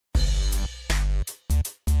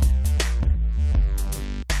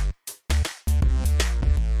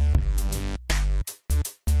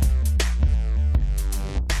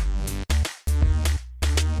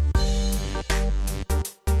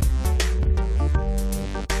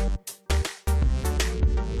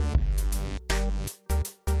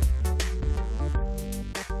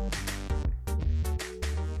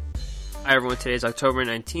Hi everyone, today is October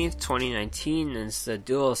 19th, 2019, and it's the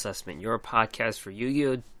Duel Assessment, your podcast for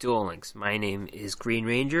Yu-Gi-Oh! Duel Links. My name is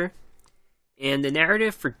GreenRanger, and the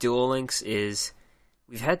narrative for Duel Links is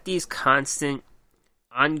we've had these constant,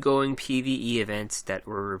 ongoing PvE events that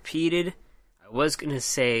were repeated. I was going to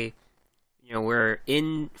say, we're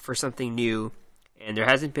in for something new, and there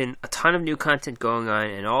hasn't been a ton of new content going on,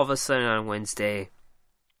 and all of a sudden on Wednesday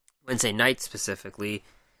night specifically,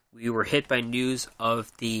 we were hit by news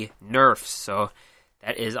of the nerfs. So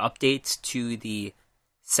that is updates to the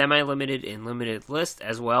semi-limited and limited list,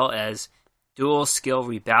 as well as dual skill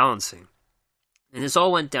rebalancing. And this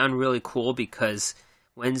all went down really cool because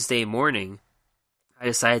Wednesday morning, I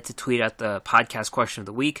decided to tweet out the podcast question of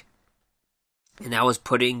the week, and that was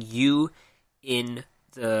putting you in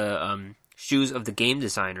the shoes of the game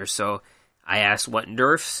designer. So I asked what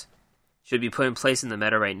nerfs should be put in place in the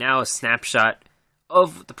meta right now, a snapshot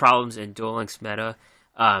of the problems in Duel Links meta,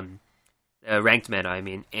 ranked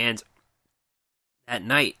meta, and at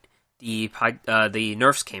night the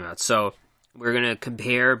nerfs came out. So we're gonna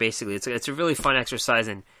compare. Basically, it's a really fun exercise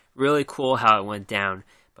and really cool how it went down.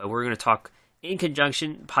 But we're gonna talk in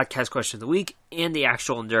conjunction podcast question of the week and the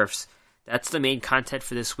actual nerfs. That's the main content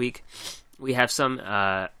for this week. We have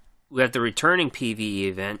we have the returning PvE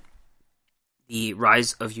event, the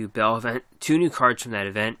Rise of Yubel event, 2 new cards from that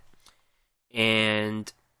event.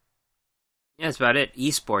 And yeah, that's about it.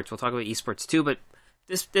 Esports. We'll talk about esports too, but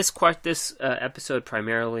this episode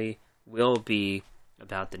primarily will be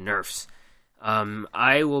about the nerfs.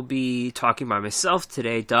 I will be talking by myself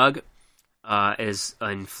today. Doug is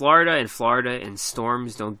in Florida, and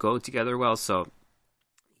storms don't go together well, so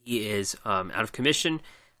he is out of commission.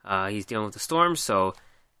 He's dealing with the storms, so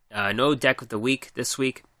no deck of the week this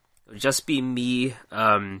week. It'll just be me.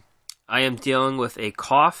 I am dealing with a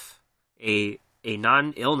cough. A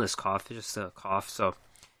non-illness cough, just a cough, so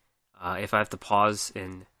if I have to pause,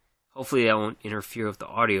 and hopefully that won't interfere with the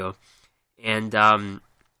audio. And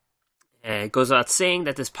it goes without saying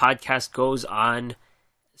that this podcast goes on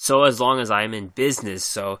so as long as I'm in business,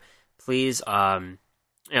 so please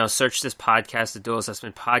search this podcast, the Duel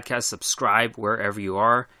Assessment Podcast, subscribe wherever you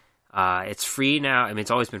are. It's free now.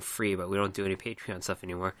 It's always been free, but we don't do any Patreon stuff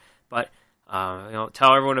anymore. But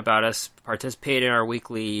tell everyone about us, participate in our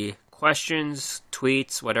weekly questions,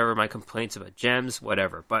 tweets, whatever, my complaints about gems,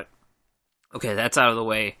 whatever. But okay, that's out of the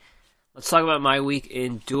way. Let's talk about my week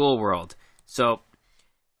in Duel World. So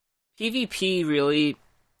PvP really,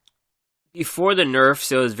 before the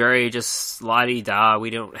nerfs, it was very just la-di-da. We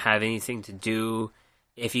don't have anything to do.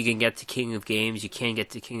 If you can get to King of Games, you can get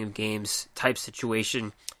to King of Games type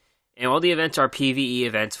situation. And all the events are PvE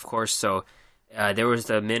events, of course, so there was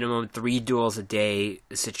the minimum 3 duels a day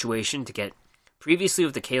situation to get. Previously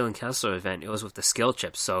with the Kalen Kessler event, it was with the skill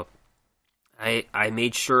chips, so I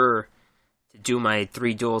made sure to do my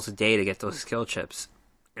 3 duels a day to get those skill chips.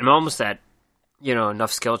 I'm almost at,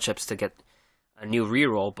 enough skill chips to get a new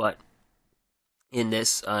reroll, but in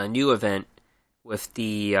this new event with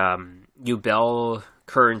the Yubel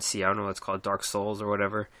currency, I don't know what it's called, Dark Souls or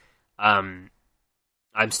whatever, I'm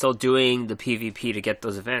still doing the PvP to get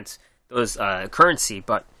those events, those currency,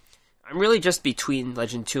 but I'm really just between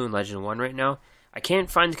Legend 2 and Legend 1 right now. I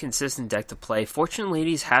can't find a consistent deck to play. Fortune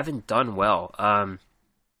Ladies haven't done well.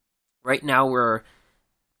 Right now we're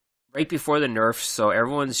right before the nerfs, so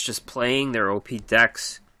everyone's just playing their OP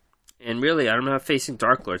decks. And really, I'm not facing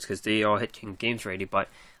Dark Lords because they all hit King of Games already, but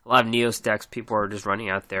a lot of Neos decks, people are just running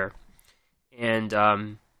out there.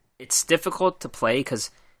 And it's difficult to play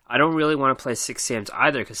because I don't really want to play 6 Sams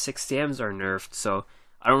either because 6 Sams are nerfed, so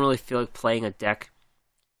I don't really feel like playing a deck.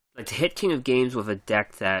 Like, to hit King of Games with a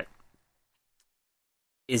deck that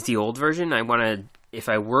is the old version, if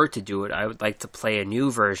I were to do it, I would like to play a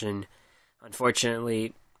new version.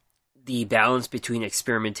 Unfortunately, the balance between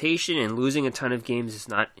experimentation and losing a ton of games is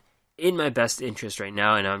not in my best interest right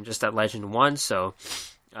now, and I'm just at Legend 1, so,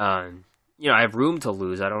 I have room to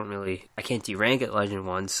lose. I can't derank at Legend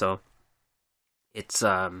 1, so it's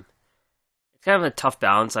kind of a tough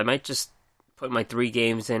balance. I might just put my 3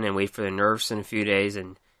 games in and wait for the nerfs in a few days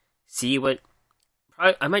and see what.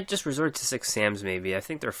 I might just resort to 6 Sams maybe. I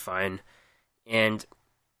think they're fine. And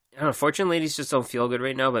I don't know, Fortune Ladies just don't feel good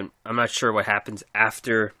right now, but I'm not sure what happens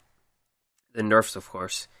after the nerfs, of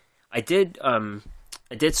course. I did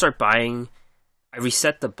start buying. I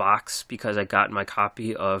reset the box because I got my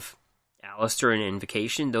copy of Alistair and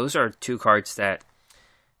Invocation. Those are 2 cards that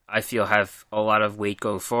I feel have a lot of weight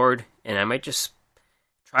going forward, and I might just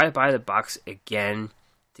try to buy the box again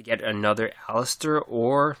to get another Alistair,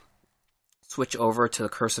 or switch over to the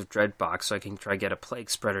Curse of Dread box so I can try to get a Plague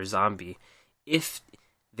Spreader Zombie if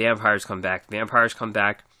vampires come back. Vampires come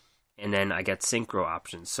back, and then I get synchro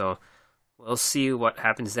options. So we'll see what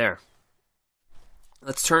happens there.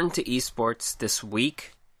 Let's turn to esports this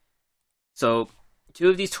week. So 2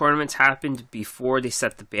 of these tournaments happened before they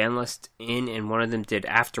set the ban list in, and one of them did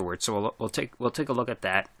afterwards. So we'll take a look at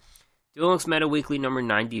that. Duel Links Meta Weekly number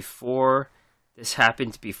 94. This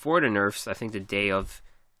happened before the nerfs, I think the day of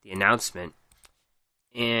the announcement.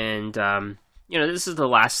 And this is the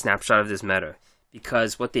last snapshot of this meta,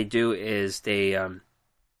 because what they do is they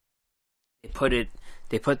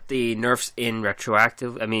put the nerfs in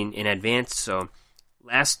in advance. So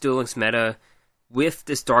last Duel Links meta, with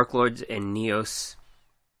this Dark Lords and Neos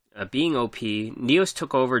being OP, Neos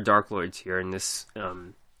took over Dark Lords here in this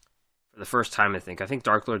for the first time. I think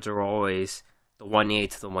Dark Lords are always the 1A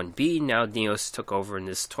to the 1B. Now Neos took over in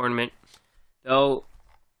this tournament, though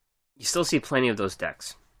you still see plenty of those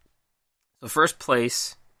decks. So first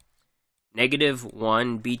place,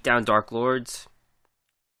 -1 beat down Dark Lords.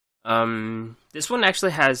 This one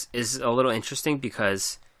actually is a little interesting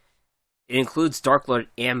because it includes Dark Lord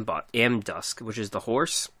Amdusk, which is the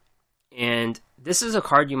horse, and this is a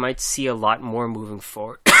card you might see a lot more moving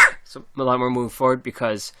forward.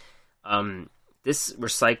 Because this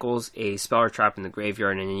recycles a spell or trap in the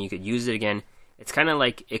graveyard, and then you could use it again. It's kind of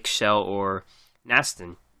like Ixchel or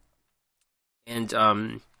Nastin, and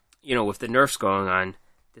with the nerfs going on,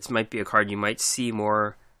 this might be a card you might see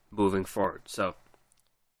more moving forward. So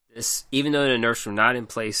this, even though the nerfs were not in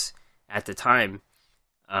place at the time,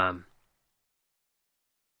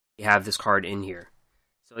 you have this card in here.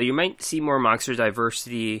 So you might see more monster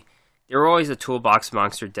diversity. They're always a toolbox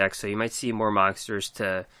monster deck, so you might see more monsters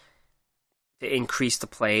to increase the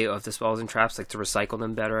play of the spells and traps, like to recycle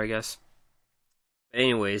them better, I guess. But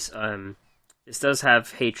anyways, this does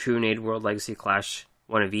have Hey True, Nade World, Legacy Clash,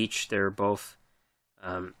 one of each. They're both,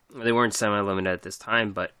 they weren't semi-limited at this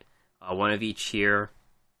time, but one of each here.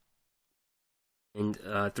 And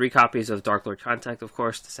 3 copies of Dark Lord Contact, of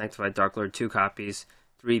course, the Sanctified Dark Lord, 2 copies,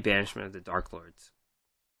 3 Banishment of the Dark Lords.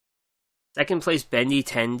 Second place, Bendy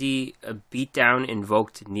Tendi, beat down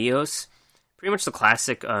Invoked Neos. Pretty much the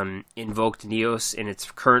classic Invoked Neos in its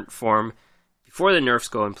current form before the nerfs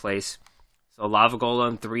go in place. So Lava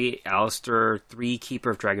Golem, 3 Alistair, 3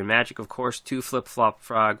 Keeper of Dragon Magic, of course, 2 Flip Flop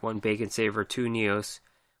Frog, 1 Bacon Saver, 2 Neos,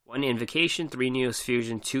 1 Invocation, 3 Neos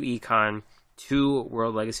Fusion, 2 Econ, 2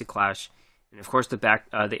 World Legacy Clash, and of course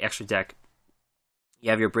the extra deck.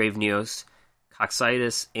 You have your Brave Neos,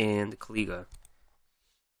 Coxitus, and Kaliga.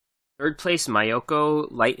 Third place, Mayoko,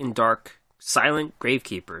 Light and Dark, Silent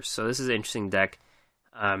Gravekeepers. So this is an interesting deck.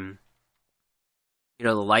 The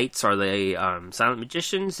lights are the Silent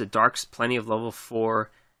Magicians, the darks, plenty of level 4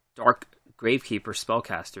 Dark Gravekeeper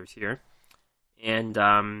spellcasters here. And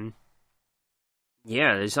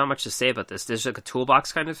there's not much to say about this. There's like a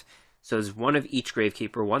toolbox kind of. So there's 1 of each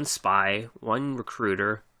Gravekeeper, 1 Spy, 1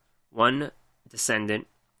 Recruiter, 1 Descendant,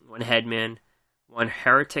 1 Headman, 1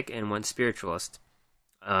 Heretic, and 1 Spiritualist.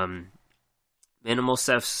 Minimal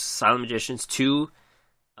Seth Silent Magicians, 2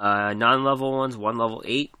 non-level ones, 1 level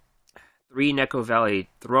 8, 3 Necro Valley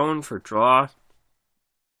Throne for draw,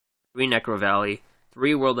 3 Necro Valley,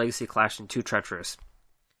 3 World Legacy Clash, and 2 Treacherous.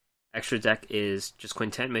 Extra deck is just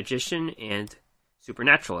Quintet Magician and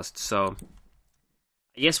Supernaturalist. So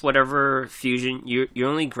I guess whatever fusion, you're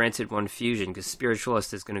only granted 1 fusion because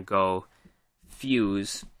Spiritualist is going to go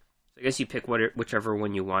fuse. So I guess you pick whichever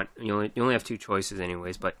one you want. You only have 2 choices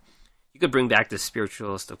anyways, but you could bring back the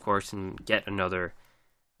Spiritualist, of course, and get another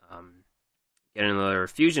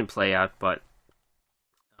fusion play out, but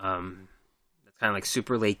that's kind of like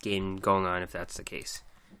super late game going on if that's the case.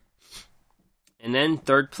 And then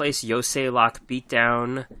third place, Yosei Lock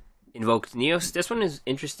Beatdown Invoked Neos. This one is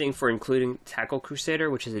interesting for including Tackle Crusader,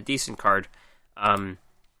 which is a decent card.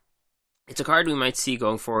 It's a card we might see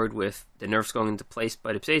going forward with the nerfs going into place,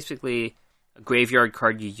 but it's basically a graveyard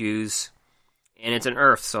card you use, and it's an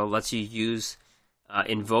Earth, so it lets you use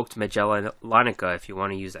Invoked Magellanica if you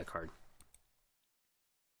want to use that card.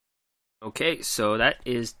 Okay, so that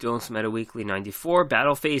is Duel Links Meta Weekly 94,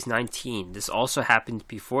 Battle Phase 19. This also happened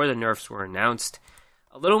before the nerfs were announced.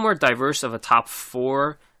 A little more diverse of a top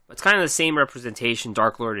 4, but it's kind of the same representation,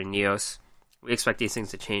 Dark Lord and Neos. We expect these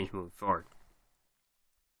things to change moving forward.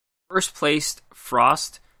 First placed,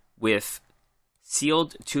 Frost with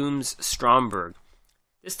Sealed Tombs Stromberg.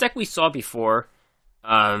 This deck we saw before.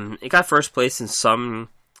 It got first place in some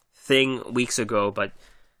thing weeks ago, but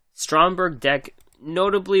Stromberg deck,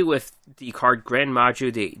 notably with the card Grand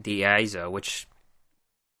Maju de Aiza, which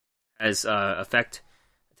has effect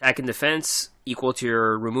attack and defense equal to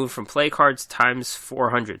your removed from play cards times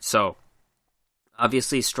 400. So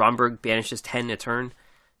obviously Stromberg banishes 10 a turn.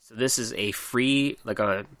 So this is a free, like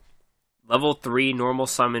a Level 3 normal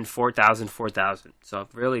summon 4,000, 4,000. So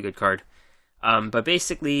really good card. But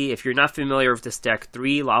basically, if you're not familiar with this deck,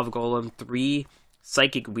 3 Lava Golem, 3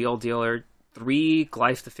 Psychic Wheel Dealer, 3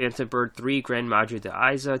 Glyph the Phantom Bird, 3 Grand Madre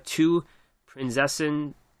de Isa, 2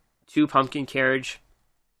 Princessin, 2 Pumpkin Carriage,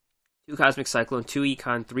 2 Cosmic Cyclone, 2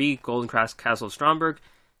 Econ, 3 Golden Castle of Stromberg,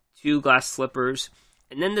 2 Glass Slippers,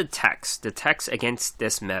 and then the text against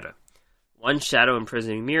this meta. 1 Shadow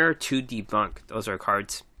Imprisoning Mirror, 2 Debunk. Those are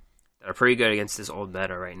cards that are pretty good against this old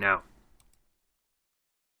meta right now.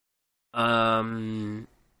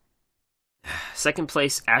 Second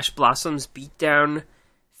place, Ash Blossoms beat down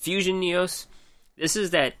Fusion Neos. This is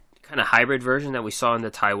that kind of hybrid version that we saw in the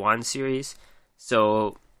Taiwan series.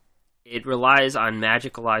 So it relies on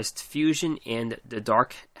Magicalized Fusion and the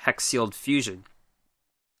Dark Hex Sealed Fusion.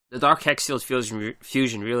 The Dark Hex Sealed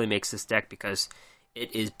Fusion really makes this deck because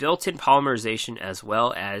it is built-in polymerization as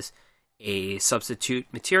well as a substitute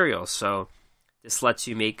material. So this lets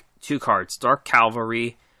you make 2 cards. Dark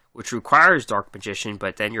Cavalry, which requires Dark Magician,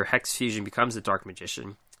 but then your Hex Fusion becomes a Dark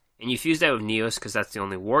Magician. And you fuse that with Neos because that's the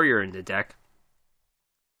only warrior in the deck.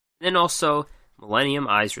 And then also Millennium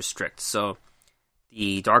Eyes Restrict. So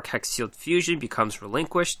the Dark Hex Sealed Fusion becomes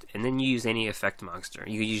relinquished, and then you use any effect monster.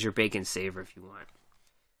 You can use your Bacon Saver if you want.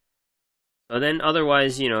 So then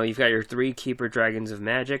otherwise, you've got your 3 Keeper Dragons of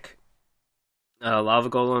Magic, Lava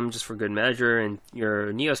Golem just for good measure, and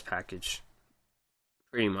your Neos package.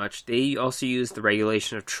 Pretty much. They also use the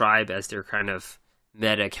Regulation of Tribe as their kind of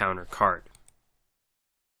meta counter card.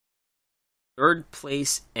 Third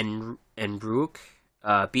place, Enbrook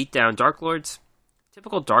beat down Dark Lords.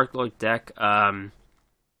 Typical Dark Lord deck.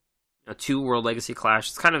 2 World Legacy Clash.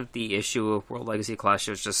 It's kind of the issue of World Legacy Clash.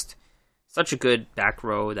 It was just such a good back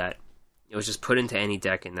row that it was just put into any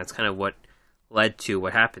deck, and that's kind of what led to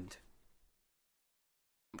what happened.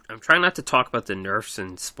 I'm trying not to talk about the nerfs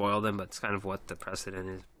and spoil them, but it's kind of what the precedent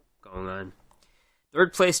is going on.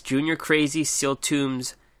 Third place, Junior Crazy, Sealed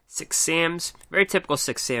Tombs, 6 Sams. Very typical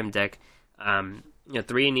 6 Sam deck. 3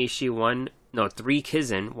 Inishi, 3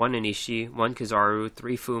 Kizin, 1 Inishi, 1 Kizaru,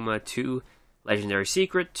 3 Fuma, 2 Legendary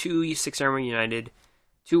Secret, 2 6 Armor United,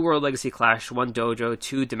 2 World Legacy Clash, 1 Dojo,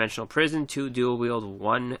 2 Dimensional Prison, 2 Dual Wield,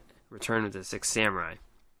 1 Return of the 6 Samurai.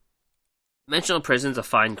 Dimensional Prison's a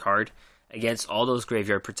fine card against all those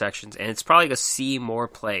graveyard protections, and it's probably going to see more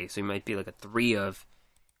play, so you might be like a 3 of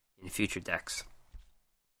in future decks.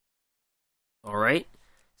 Alright,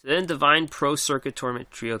 so then Divine Pro Circuit Tournament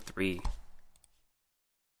Trio 3.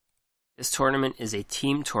 This tournament is a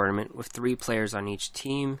team tournament with 3 players on each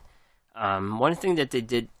team. One thing that they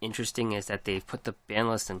did interesting is that they've put the ban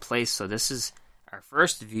list in place, so this is our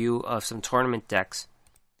first view of some tournament decks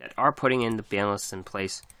that are putting in the ban list in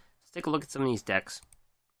place. Let's take a look at some of these decks.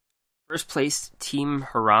 First place, Team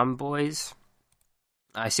Haram Boys.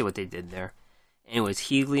 I see what they did there. Anyways,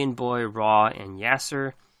 Helian Boy, Raw, and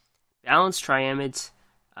Yasser. Balanced Triamids.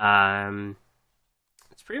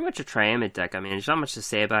 It's pretty much a Triamid deck. I mean, there's not much to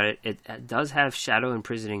say about it. It does have Shadow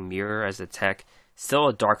Imprisoning Mirror as a tech. Still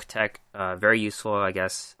a dark tech. Very useful, I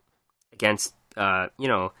guess, against,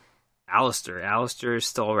 Alistair. Alistair is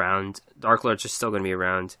still around. Dark Lords are still going to be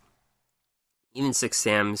around. Even 6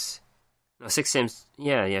 Sams. No, 6 Sams.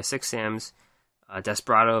 Yeah, 6 Sams.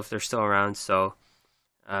 Desperado, if they're still around. So,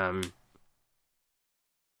 Shadow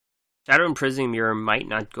Imprisoning Mirror might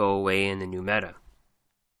not go away in the new meta.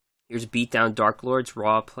 Here's Beatdown Dark Lords.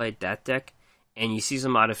 Raw played that deck. And you see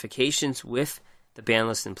some modifications with the ban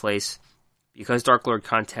list in place. Because Dark Lord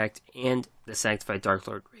Contact and the Sanctified Dark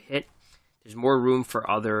Lord hit, there's more room for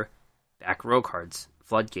other back row cards.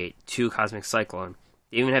 Floodgate, 2 Cosmic Cyclone.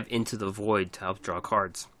 They even have Into the Void to help draw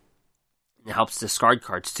cards. And it helps discard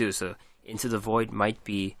cards too, so Into the Void might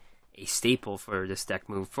be a staple for this deck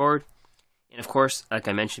moving forward. And of course, like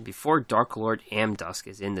I mentioned before, Dark Lord Amdusk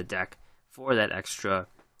is in the deck for that extra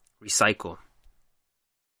recycle.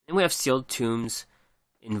 Then we have Sealed Tombs,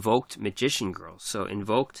 Invoked Magician Girls. So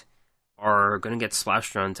Invoked are going to get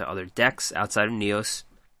splashed around to other decks outside of Neos.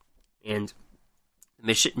 And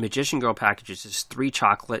the Magician Girl package is just 3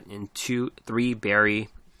 chocolate and 3 berry.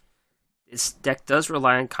 This deck does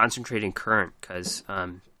rely on concentrating current because I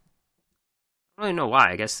don't really know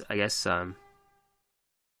why. I guess it's for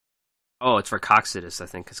Coxidus, I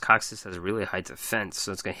think, because Coxidus has a really high defense,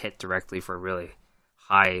 so it's going to hit directly for a really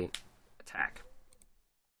high attack.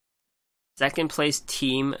 Second place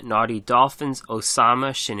team, Naughty Dolphins,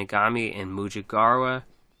 Osama, Shinigami, and Mujigawa.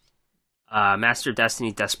 Master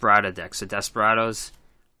Destiny Desperado deck. So Desperados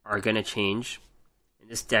are going to change. And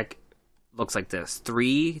this deck looks like this.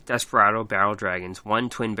 3 Desperado Barrel Dragons, 1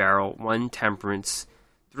 Twin Barrel, 1 Temperance,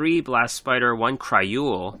 3 Blast Spider, 1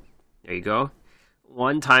 Cryule. There you go.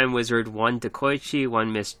 1 Time Wizard, 1 Dekoichi,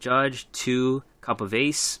 1 Misjudge, 2 Cup of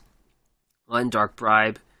Ace, 1 Dark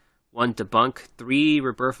Bribe, 1 Debunk, 3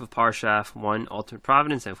 Rebirth of Parshaft, 1 Ultimate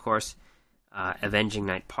Providence, and of course, Avenging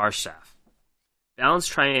Knight Parshaft.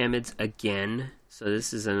 Balanced Triamids again, so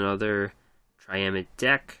this is another Triamid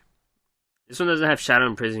deck. This one doesn't have Shadow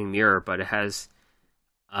Imprisoning Mirror, but it has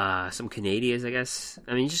some Canadians, I guess.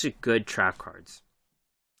 I mean, just good trap cards.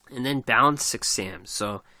 And then Balanced 6 Sams.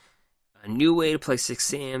 So, a new way to play 6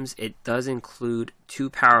 Sams. It does include 2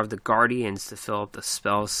 Power of the Guardians to fill up the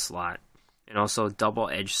spell slot, and also a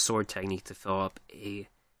double-edged sword technique to fill up a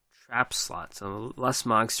trap slot. So, less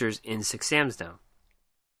monsters in 6 Sams now.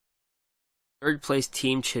 Third place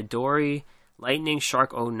Team Chidori, Lightning,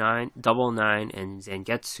 Shark 09, Double 9, and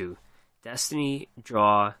Zangetsu. Destiny,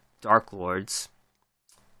 Draw, Dark Lords.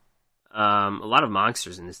 A lot of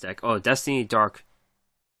monsters in this deck. Oh, Destiny, Draw,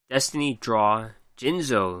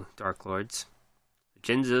 Jinzo, Dark Lords.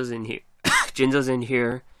 Jinzo's in here. Jinzo's in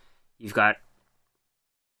here. You've got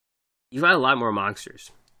a lot more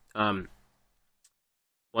monsters. 1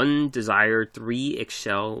 Desire, 3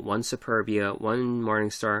 Ixchel, 1 Superbia, 1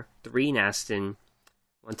 Morningstar, 3 Nastin,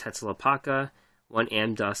 1 Tetzalapaka, 1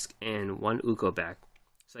 Amdusk, and 1 Ukobek.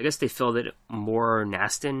 So I guess they filled it more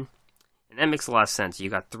Nastin, and that makes a lot of sense. You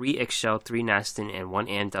got 3 Ixchel, 3 Nastin, and 1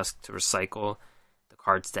 Amdusk to recycle the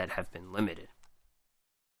cards that have been limited.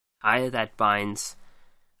 Tie that binds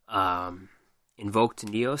Invoked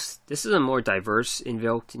Neos. This is a more diverse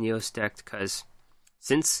Invoked Neos deck because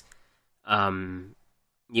since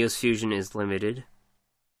Neos Fusion is limited,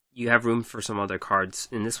 you have room for some other cards,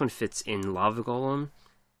 and this one fits in Lava Golem,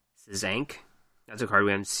 Zank. That's a card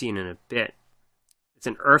we haven't seen in a bit. It's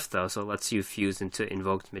an Earth, though, so it lets you fuse into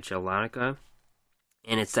Invoked Michelonica.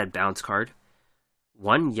 And it's that bounce card.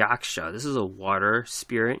 1 Yaksha. This is a Water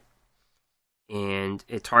Spirit. And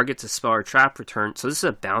it targets a spell or trap return. So this is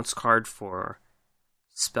a bounce card for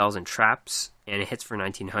spells and traps. And it hits for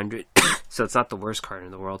 1900. So it's not the worst card in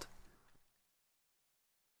the world.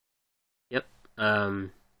 Yep.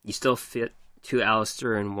 You still fit 2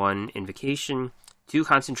 Alistair and 1 Invocation. 2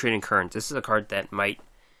 Concentrating Current. This is a card that might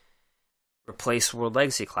replace World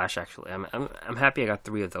Legacy Clash, actually. I'm happy I got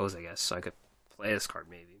 3 of those, I guess, so I could play this card,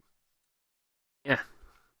 maybe. Yeah.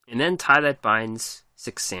 And then Tie That Binds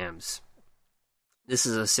 6 Sams. This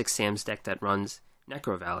is a 6 Sams deck that runs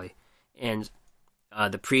Necro Valley. And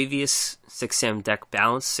the previous 6 Sam deck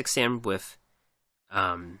balanced 6 Sam with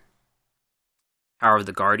Power of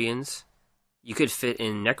the Guardians. You could fit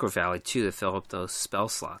in Necro Valley, too, to fill up those spell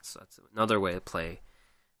slots. So that's another way to play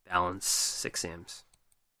balance 6 Sams.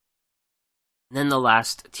 And then the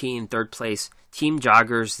last team, third place, Team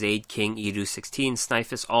Joggers, Zaid, King, Edu, 16,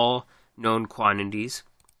 Snifus, all known quantities.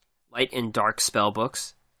 Light and Dark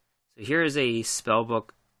Spellbooks. So here is a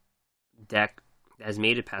Spellbook deck that has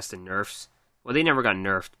made it past the nerfs. Well, they never got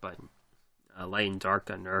nerfed, but Light and Dark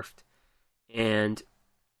got nerfed. And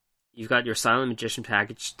you've got your Silent Magician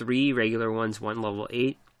package, 3 regular ones, 1 level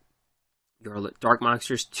 8. Your Dark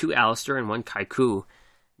Monsters, 2 Alistair and 1 Kaiku.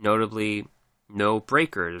 Notably, no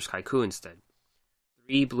Breaker, there's Kaiku instead.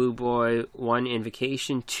 3 Blue Boy, 1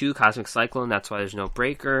 Invocation, 2 Cosmic Cyclone, that's why there's no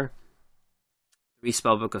Breaker. 3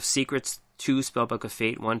 Spellbook of Secrets, 2 Spellbook of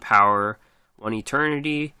Fate, 1 Power, 1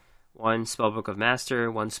 Eternity, 1 Spellbook of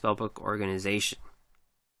Master, 1 Spellbook Organization.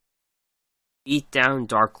 Beat Down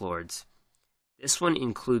Dark Lords. This one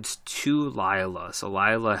includes 2 Lila, so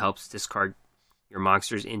Lila helps discard your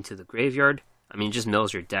monsters into the graveyard. I mean, it just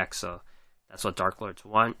mills your deck, so that's what Dark Lords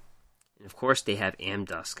want. And of course, they have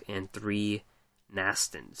Amdusk and 3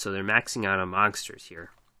 Nastin, so they're maxing out on monsters here,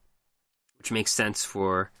 which makes sense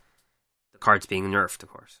for the cards being nerfed, of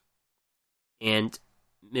course. And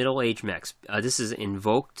Middle Age Mechs. This is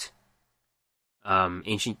Invoked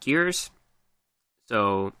Ancient Gears.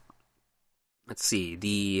 So, let's see.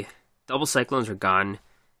 The Double Cyclones are gone.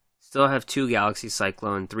 Still have 2 Galaxy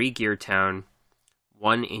Cyclone, 3 Gear Town,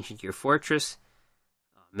 1 Ancient Gear Fortress,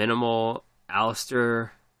 minimal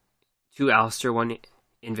Alistair, 2 Alistair, 1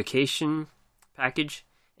 Invocation package.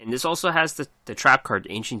 And this also has the trap card,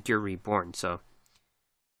 Ancient Gear Reborn, so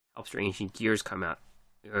helps your Ancient Gears come out.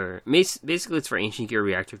 Or basically it's for Ancient Gear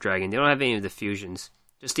Reactive Dragon. They don't have any of the fusions,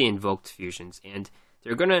 just the invoked fusions. And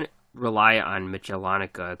they're going to rely on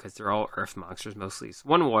Michelonica because they're all Earth monsters mostly. It's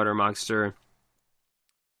 1 Water monster.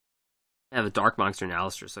 They have a Dark monster and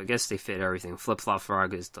Alistair, so I guess they fit everything. Flip-Flop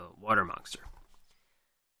Frog is the Water monster.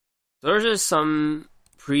 So those are some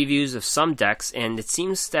previews of some decks, and it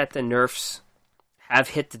seems that the nerfs have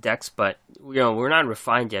hit the decks, but we're not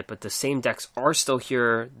refined yet. But the same decks are still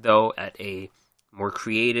here, though at a more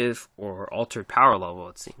creative or altered power level,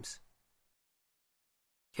 it seems.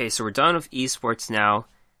 Okay, so we're done with esports now.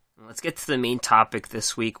 Let's get to the main topic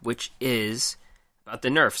this week, which is about the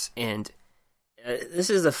nerfs. And this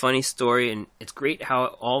is a funny story, and it's great how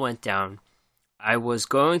it all went down. I was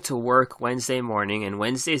going to work Wednesday morning, and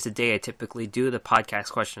Wednesday is the day I typically do the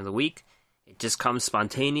podcast question of the week. It just comes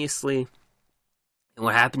spontaneously. And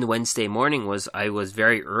what happened Wednesday morning was I was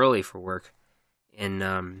very early for work. And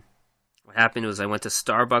what happened was I went to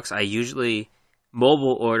Starbucks. I usually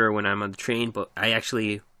mobile order when I'm on the train, but I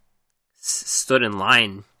actually stood in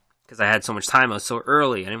line because I had so much time. I was so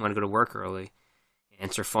early. I didn't want to go to work early,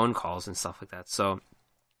 answer phone calls and stuff like that. So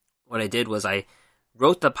what I did was I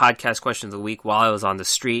wrote the podcast question of the week while I was on the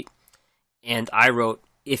street, and I wrote,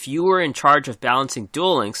 if you were in charge of balancing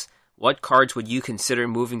Duel Links, what cards would you consider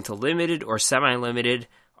moving to limited or semi-limited?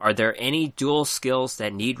 Are there any dual skills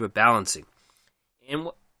that need rebalancing? And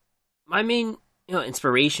my main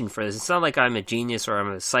inspiration for this, it's not like I'm a genius or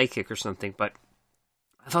I'm a psychic or something, but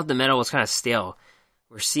I thought the meta was kind of stale.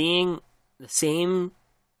 We're seeing the same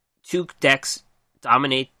two decks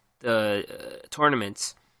dominate the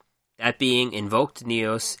tournaments, that being Invoked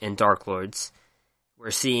Neos and Dark Lords.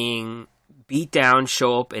 We're seeing Beatdown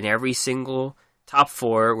show up in every single top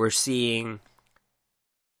 4. We're seeing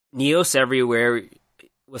Neos everywhere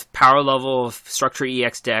with power level of Structure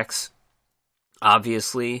EX decks,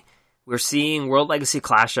 obviously. We're seeing World Legacy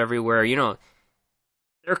Clash everywhere. There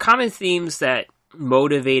are common themes that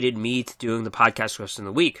motivated me to doing the podcast question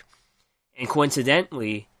of the week. And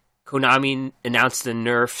coincidentally, Konami announced the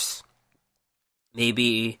nerfs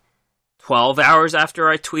maybe 12 hours after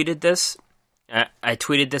I tweeted this. I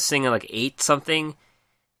tweeted this thing at like 8 something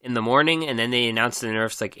in the morning, and then they announced the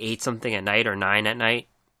nerfs like 8 something at night or 9 at night.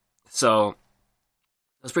 So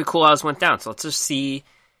it was pretty cool how this went down. So let's just see.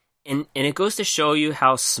 And it goes to show you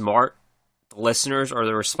how smart the listeners or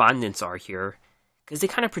the respondents are here, because they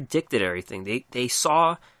kind of predicted everything. They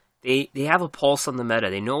saw, they have a pulse on the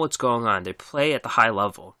meta. They know what's going on. They play at the high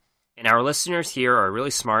level. And our listeners here are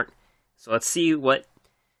really smart. So let's see what,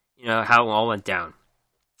 how it all went down.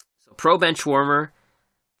 So Pro Benchwarmer,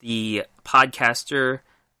 the podcaster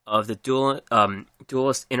of the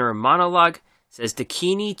Duelist Inner Monologue, says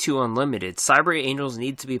Dakini to Unlimited. Cyber Angels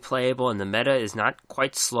need to be playable, and the meta is not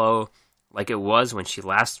quite slow like it was when she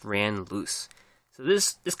last ran loose. So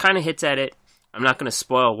this kind of hits at it. I'm not going to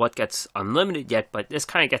spoil what gets unlimited yet, but this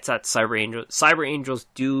kind of gets at Cyber Angels. Cyber Angels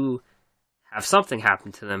do have something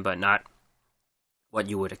happen to them, but not what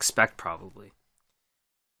you would expect, probably.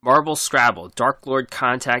 Marble Scrabble, Dark Lord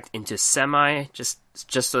Contact into Semi, just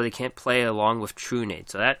so they can't play along with True Nade.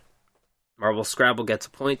 So that Marble Scrabble gets a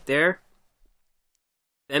point there.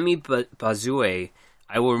 Femi Bazue,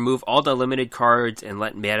 I will remove all the limited cards and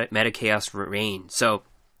let Meta Chaos reign. So,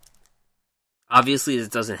 obviously this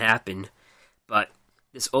doesn't happen, but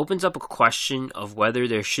this opens up a question of whether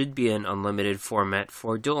there should be an unlimited format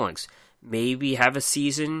for Duel Links. Maybe have a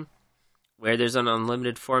season where there's an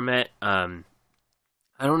unlimited format. I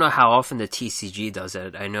don't know how often the TCG does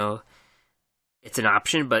it. I know it's an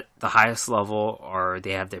option, but the highest level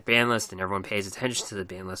they have their ban list and everyone pays attention to the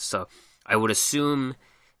ban list. So I would assume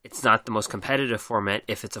it's not the most competitive format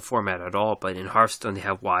if it's a format at all, but in Hearthstone they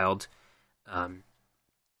have Wild. It's a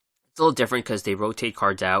little different because they rotate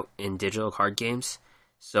cards out in digital card games.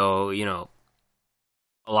 So, a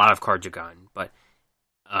lot of cards are gone. But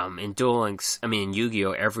in Duel Links, in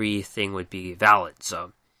Yu-Gi-Oh, everything would be valid.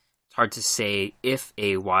 So it's hard to say if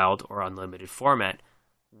a Wild or Unlimited format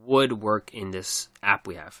would work in this app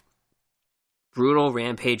we have. Brutal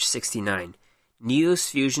Rampage 69. Neos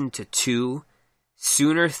Fusion to 2.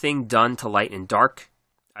 Sooner Thing Done to Light and Dark.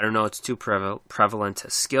 I don't know, it's too prevalent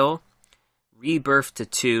to skill. Rebirth to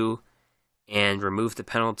 2. And remove the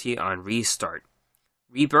penalty on restart.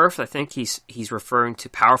 Rebirth, I think he's referring to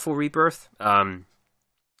Powerful Rebirth. So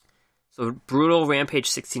Brutal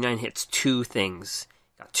Rampage 69 hits 2 things.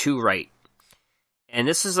 Got 2 right. And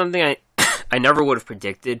this is something I never would have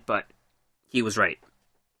predicted, but he was right.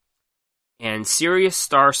 And Sirius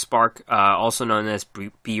Star Spark, also known as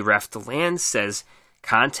Bereft Land, says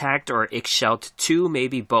Contact or Ixchel to 2,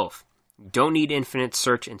 maybe both. You don't need infinite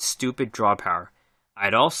search and stupid draw power.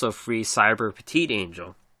 I'd also free Cyber Petite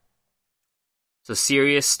Angel. So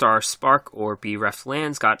Sirius Star Spark or Bereft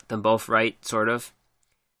Lands got them both right, sort of.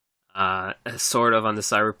 Sort of on the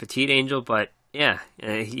Cyber Petite Angel, but yeah,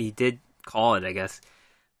 he did call it, I guess.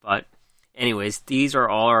 But anyways, these are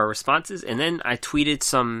all our responses. And then I tweeted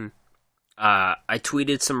some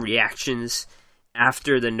reactions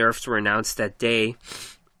after the nerfs were announced that day,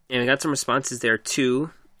 and I got some responses there too.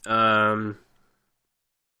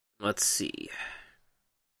 Let's see.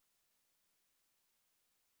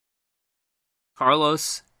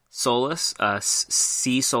 Carlos Solus,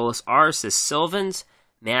 C Solus R says Sylvans,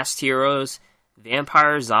 Masked Heroes,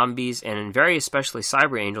 Vampires, Zombies, and very especially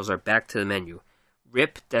Cyber Angels are back to the menu.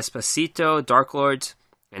 RIP, Despacito, Dark Lords,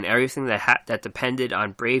 and everything that depended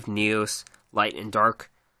on Brave Neos, Light and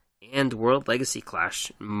Dark, and World Legacy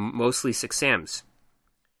Clash, mostly 6 Sams.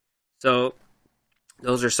 So,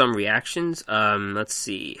 those are some reactions. Let's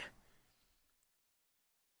see.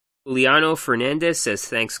 Juliano Fernandez says,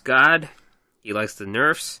 thanks God. He likes the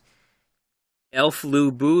nerfs. Elf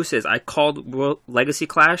Lu Boo says, I called World Legacy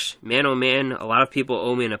Clash. Man, oh man, a lot of people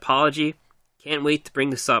owe me an apology. Can't wait to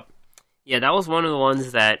bring this up. Yeah, that was one of the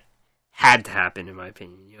ones that had to happen, in my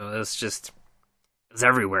opinion. You know, it was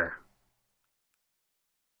everywhere.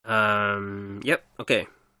 Yep, okay.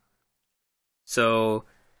 So,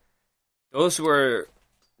 that was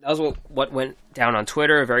what went down on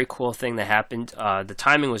Twitter. A very cool thing that happened. The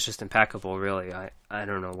timing was just impeccable, really. I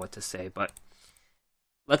don't know what to say, but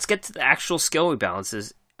let's get to the actual skill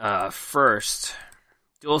rebalances. First,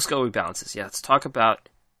 dual skill rebalances. Yeah, let's talk about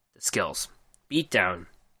the skills. Beatdown.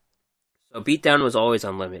 So Beatdown was always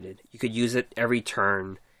unlimited. You could use it every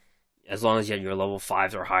turn, as long as you had your level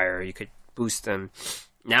 5s or higher. You could boost them.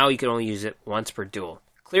 Now you can only use it once per duel.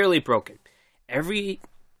 Clearly broken. A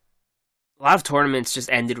lot of tournaments just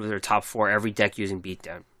ended with their top 4, every deck using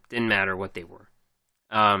Beatdown. Didn't matter what they were.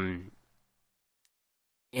 And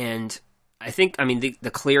I think, the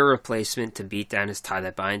clear replacement to Beatdown is Tie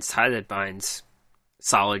That Binds. Tie That Binds,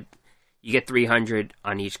 solid. You get 300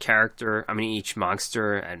 on each character, each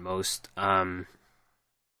monster at most. And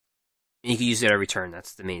you can use it every turn,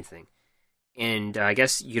 that's the main thing. And I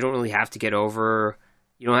guess you don't really have to get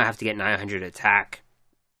 900 attack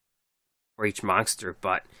for each monster,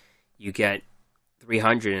 but you get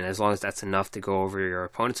 300, and as long as that's enough to go over your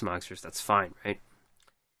opponent's monsters, that's fine, right?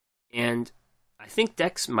 And I think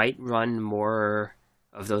decks might run more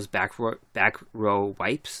of those back row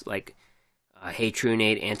wipes, like Hey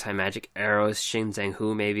Trunade, Anti-Magic Arrows, Shin Zhang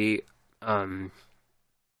Hu, maybe. The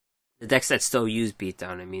decks that still use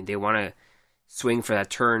Beatdown, they want to swing for that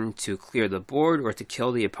turn to clear the board or to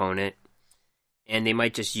kill the opponent, and they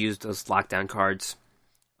might just use those lockdown cards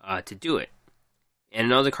to do it. And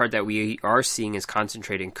another card that we are seeing is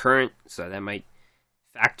Concentrating Current, so that might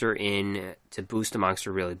factor in to boost a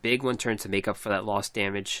monster really big one turn to make up for that lost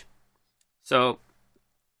damage. So,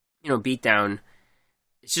 Beatdown,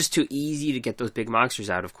 it's just too easy to get those big monsters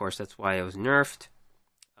out, of course. That's why it was nerfed.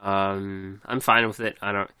 I'm fine with it.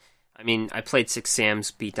 I played 6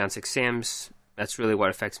 Sams, Beatdown 6 Sams. That's really what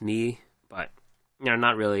affects me, but,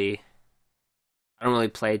 not really. I don't really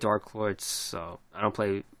play Dark Lords, so I don't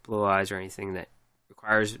play Blue Eyes or anything that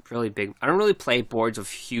requires really big. I don't really play boards of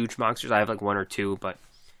huge monsters. I have like 1 or 2, but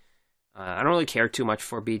I don't really care too much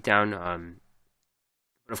for Beatdown.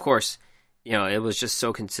 But of course, it was just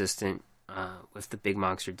so consistent with the big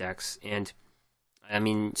monster decks. And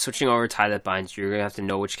switching over to Tie That Binds, you're gonna have to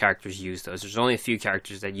know which characters use those. There's only a few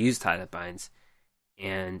characters that use Tie That Binds,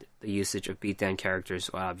 and the usage of Beatdown characters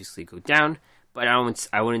will obviously go down. But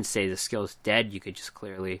I wouldn't say the skill is dead. You could just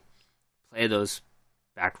clearly play those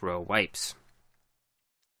back row wipes.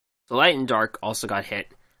 So Light and Dark also got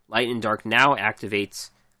hit. Light and Dark now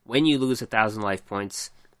activates when you lose 1,000 life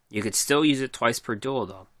points. You could still use it twice per duel,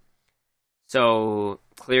 though. So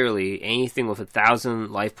clearly, anything with 1,000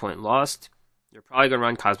 life point lost, you're probably going to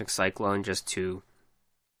run Cosmic Cyclone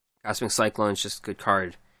Cosmic Cyclone is just a good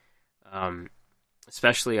card.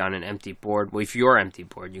 Especially on an empty board. Well, if you're empty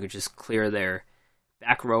board, you could just clear their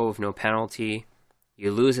back row with no penalty.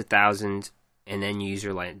 You lose 1,000, and then you use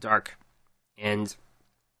your Light and Dark. And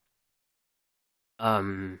I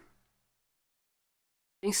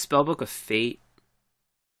think Spellbook of Fate.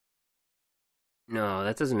 No,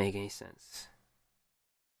 that doesn't make any sense.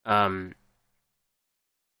 Yeah,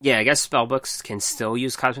 I guess Spellbooks can still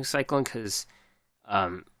use Cosmic Cyclone because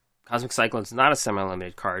Cosmic Cyclone's not a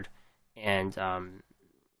semi-limited card, and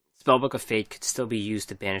Spellbook of Fate could still be used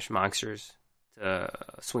to banish monsters, to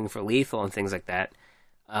swing for lethal and things like that.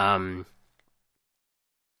 So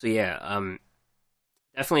yeah,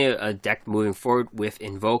 definitely a deck moving forward with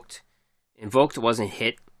Invoked. Invoked wasn't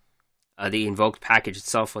hit. The Invoked package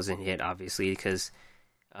itself wasn't hit, obviously, because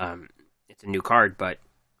it's a new card, but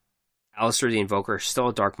Alistair the Invoker is still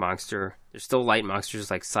a dark monster. There's still light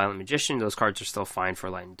monsters like Silent Magician. Those cards are still fine for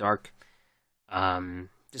light and dark.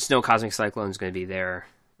 Just no Cosmic Cyclone is going to be there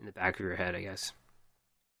in the back of your head, I guess.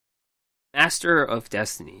 Master of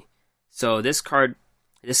Destiny. So this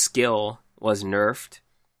skill was nerfed.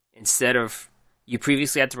 Instead of, you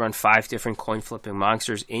previously had to run 5 different coin flipping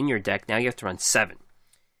monsters in your deck. Now you have to run 7.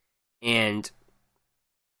 And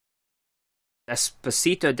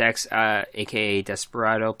Despacito decks, aka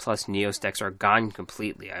Desperado plus Neos decks, are gone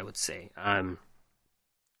completely, I would say. Or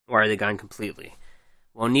are they gone completely?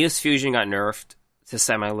 Well, Neos Fusion got nerfed to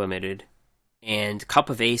semi-limited, and Cup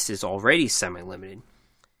of Ace is already semi-limited.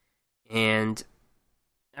 And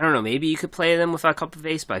I don't know, maybe you could play them without Cup of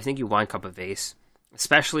Ace, but I think you want Cup of Ace,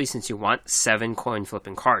 especially since you want 7 coin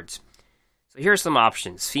flipping cards. So here are some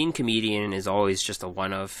options. Fiend Comedian is always just a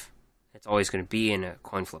one of. It's always going to be in a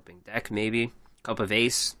coin flipping deck, maybe. Cup of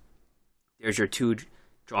Ace. There's your 2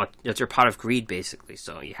 draw. That's your Pot of Greed, basically.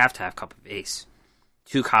 So you have to have Cup of Ace.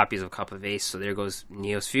 2 copies of Cup of Ace. So there goes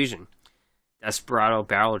Neos Fusion. Desperado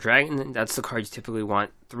Barrel Dragon. That's the card you typically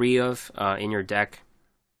want 3 of in your deck.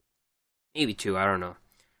 Maybe 2. I don't know.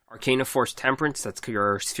 Arcana Force Temperance. That's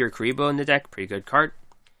your Sphere Karibo in the deck. Pretty good card.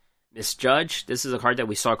 Misjudge. This is a card that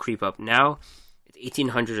we saw creep up now. It's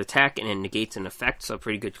 1800 attack and it negates an effect, so a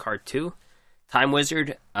pretty good card too. Time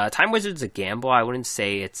Wizard. Time Wizard's a gamble. I wouldn't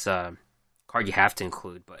say it's a card you have to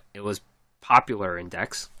include, but it was popular in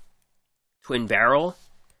decks. Twin Barrel.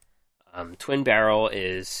 Twin Barrel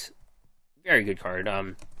is a very good card.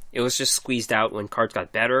 It was just squeezed out when cards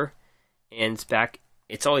got better, and it's back.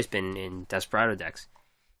 It's always been in Desperado decks.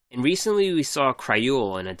 And recently we saw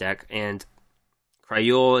Cryule in a deck, and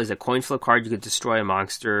Cryule is a coin flip card. You could destroy a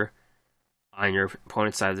monster on your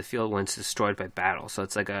opponent's side of the field when it's destroyed by battle. So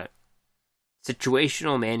it's like a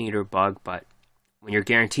situational man-eater bug, but when you're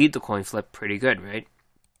guaranteed the coin flip, pretty good, right?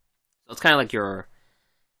 So it's kind of like your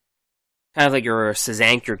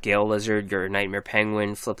Sazank, your Gale Lizard, your Nightmare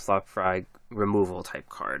Penguin, flip-flop frag removal type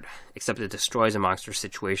card, except it destroys a monster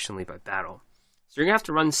situationally by battle. So you're going to have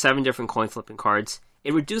to run 7 different coin flipping cards.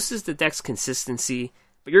 It reduces the deck's consistency,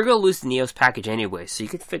 but you're going to lose the Neos package anyway, so you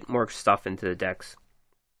could fit more stuff into the decks.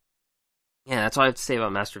 Yeah, that's all I have to say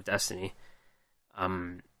about Master of Destiny. I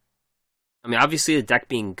mean, obviously the deck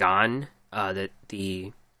being gone,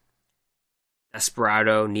 the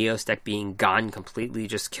Desperado Neos deck being gone completely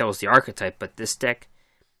just kills the archetype, but this deck,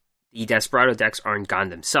 the Desperado decks aren't gone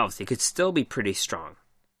themselves. They could still be pretty strong.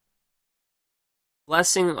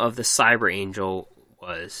 Blessing of the Cyber Angel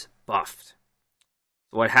was buffed.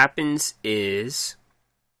 So what happens is,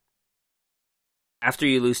 after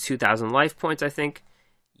you lose 2,000 life points, I think,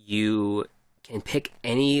 you can pick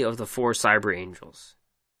any of the 4 Cyber Angels.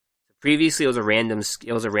 Previously, it was a random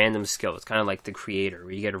skill. It's kind of like the Creator,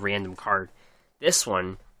 where you get a random card. This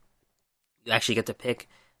one, you actually get to pick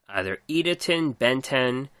either Edaton,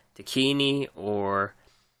 Benten, Takini, or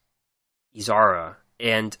Izana.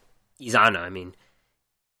 And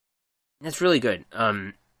that's really good.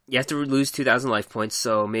 You have to lose 2,000 life points,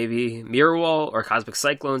 so maybe Mirror Wall or Cosmic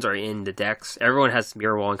Cyclones are in the decks. Everyone has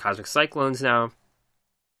Mirror Wall and Cosmic Cyclones now.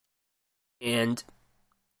 And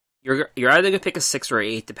you're either going to pick a 6 or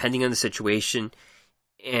 8, depending on the situation.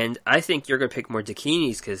 And I think you're going to pick more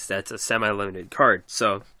Dakinis, because that's a semi-limited card.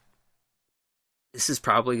 So this is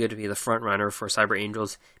probably going to be the front runner for Cyber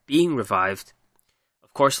Angels being revived.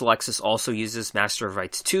 Of course, Alexis also uses Master of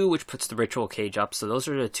Rites 2, which puts the Ritual Cage up. So those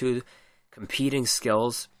are the 2 competing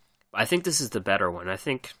skills. I think this is the better one. I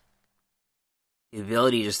think the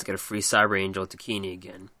ability just to get a free Cyber Angel Takini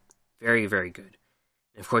again. Very, very good.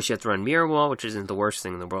 And of course, you have to run Mirror Wall, which isn't the worst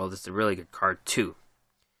thing in the world. It's a really good card, too.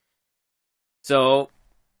 So,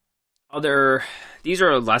 these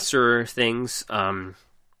are lesser things.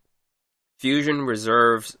 Fusion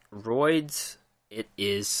reserves Roids. It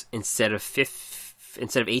is, instead of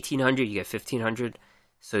 1,800, you get 1,500.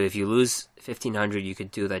 So if you lose 1,500, you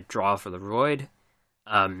could do that draw for the Roid.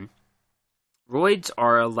 Roids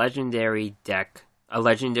are a legendary deck, a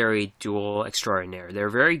legendary duel extraordinaire. They're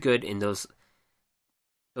very good in those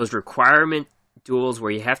requirement duels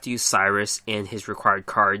where you have to use Cyrus and his required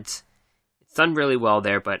cards. It's done really well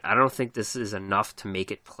there, but I don't think this is enough to make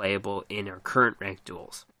it playable in our current ranked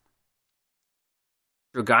duels.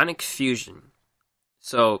 Dragonic Fusion.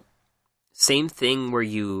 So, same thing where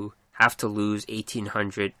you have to lose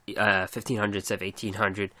 1,500 instead of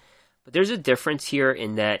 1,800. But there's a difference here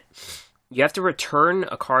in that you have to return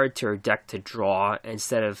a card to your deck to draw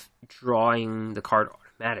instead of drawing the card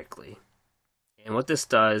automatically. And what this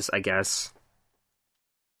does, I guess,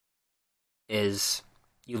 is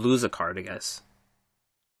you lose a card, I guess.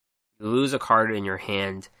 You lose a card in your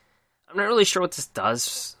hand. I'm not really sure what this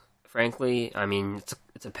does, frankly. I mean,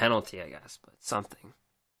 it's a penalty, I guess, but it's something.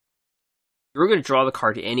 You're going to draw the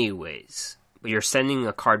card anyways, but you're sending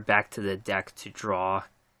a card back to the deck to draw.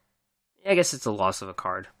 I guess it's a loss of a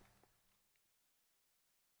card.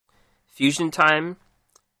 Fusion time.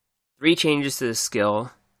 3 changes to the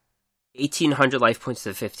skill. 1,800 life points to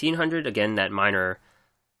 1,500. Again, that minor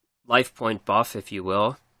life point buff, if you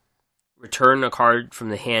will. return a card from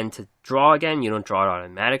the hand to draw again. You don't draw it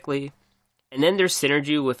automatically. And then there's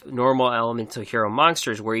synergy with normal elemental hero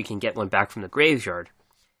monsters where you can get one back from the graveyard.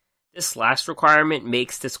 This last requirement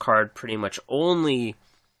makes this card pretty much only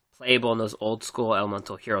playable in those old school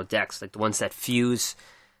elemental hero decks, like the ones that fuse,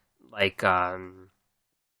 like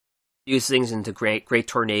fuse things into Great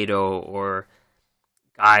Tornado or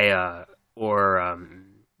Gaia or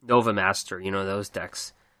Nova Master. You know, those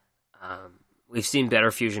decks. We've seen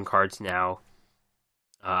better fusion cards now.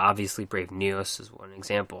 Obviously, Brave Neos is one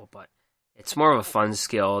example, but it's more of a fun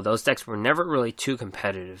skill. Those decks were never really too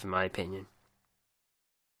competitive, in my opinion.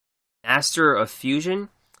 Master of Fusion.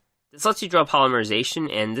 This lets you draw Polymerization,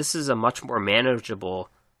 and this is a much more manageable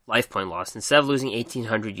life point loss. Instead of losing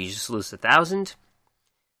 1,800, you just lose 1,000.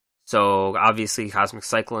 So, obviously, Cosmic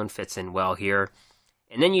Cyclone fits in well here.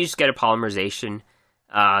 And then you just get a Polymerization.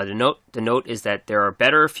 The note is that there are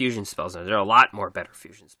better fusion spells now. There are a lot more better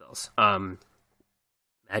fusion spells.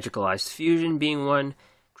 Magicalized Fusion being one.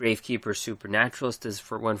 Gravekeeper Supernaturalist is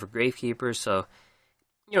one for Gravekeeper. So,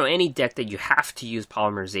 you know, any deck that you have to use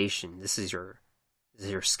Polymerization, this is your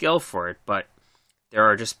skill for it, but there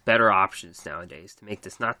are just better options nowadays to make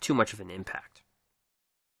this not too much of an impact.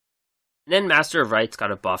 And then Master of Rites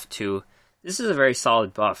got a buff too. This is a very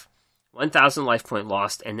solid buff. 1,000 life point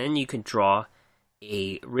lost, and then you can draw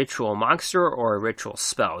a ritual monster or a ritual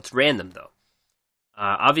spell. It's random though.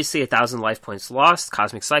 Obviously 1,000 life points lost.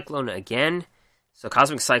 Cosmic Cyclone again. So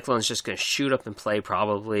Cosmic Cyclone is just going to shoot up and play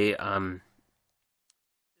probably.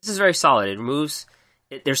 This is very solid. It removes...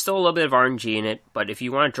 There's still a little bit of RNG in it, but if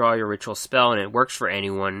you want to draw your ritual spell and it works for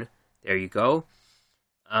anyone, there you go.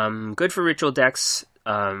 Good for ritual decks.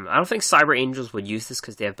 I don't think Cyber Angels would use this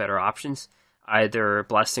because they have better options. Either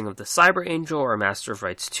Blessing of the Cyber Angel or Master of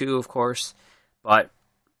Rites 2, of course. But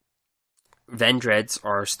Vendreads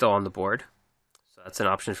are still on the board. So that's an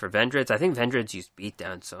option for Vendreads. I think Vendreads use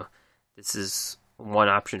Beatdown, so this is one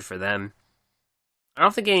option for them. I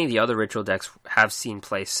don't think any of the other ritual decks have seen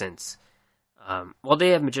play since. Well,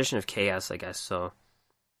 they have Magician of Chaos, I guess, so...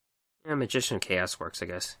 Yeah, Magician of Chaos works, I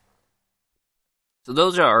guess. So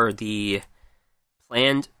those are the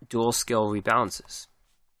planned dual skill rebalances.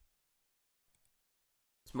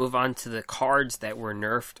 Let's move on to the cards that were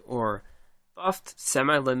nerfed or buffed,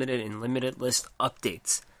 semi-limited, and limited list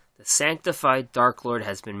updates. The Sanctified Dark Lord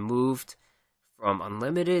has been moved from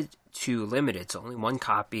unlimited to limited, so only one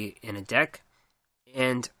copy in a deck.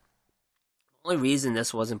 And the only reason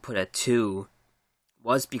this wasn't put at 2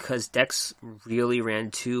 was because decks really ran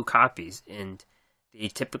 2 copies, and they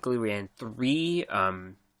typically ran 3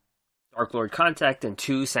 Dark Lord Contact and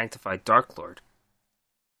 2 Sanctified Dark Lord.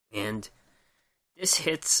 And this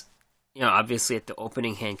hits, you know, obviously at the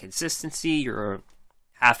opening hand consistency, you're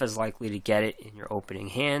half as likely to get it in your opening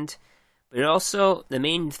hand. But it also, the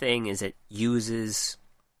main thing is it uses,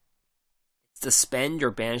 it's the spend or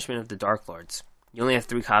banishment of the Dark Lords. You only have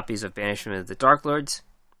 3 copies of Banishment of the Dark Lords,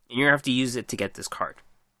 and you're going to have to use it to get this card.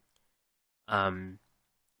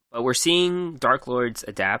 But we're seeing Dark Lords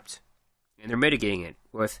adapt, and they're mitigating it.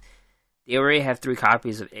 They already have 3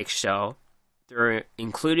 copies of Ixchel. They're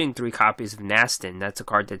including 3 copies of Nastin. That's a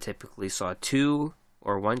card that typically saw 2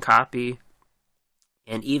 or 1 copy.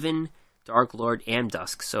 And even Dark Lord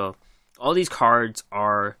Amdusk. So all these cards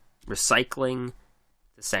are recycling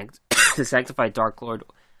the Sanctified Dark Lord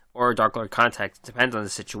or Dark Lord Contact. It depends on the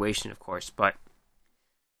situation, of course. But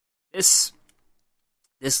this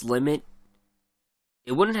limit,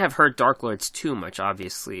 it wouldn't have hurt Dark Lords too much,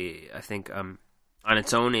 obviously. I think on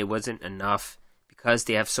its own it wasn't enough because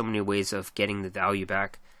they have so many ways of getting the value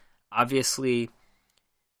back. Obviously,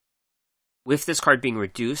 with this card being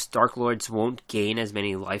reduced, Dark Lords won't gain as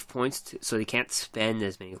many life points, so they can't spend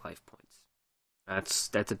as many life points.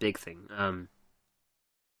 That's a big thing.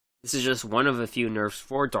 This is just one of a few nerfs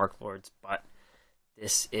for Dark Lords, but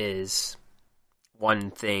this is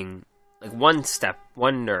one thing, like one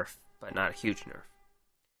nerf, but not a huge nerf.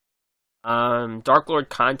 Dark Lord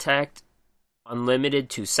Contact,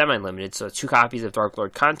 unlimited to semi-limited, so 2 copies of Dark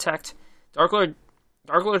Lord Contact. Dark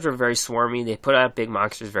Lords are very swarmy. They put out big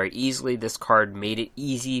monsters very easily. This card made it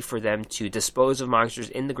easy for them to dispose of monsters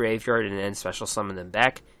in the graveyard and then special summon them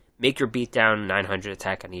back. Make your beatdown 900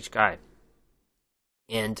 attack on each guy.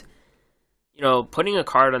 And, you know, putting a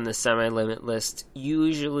card on the semi-limit list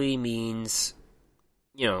usually means,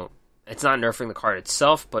 you know, it's not nerfing the card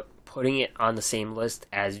itself, but putting it on the same list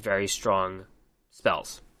as very strong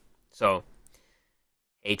spells. So,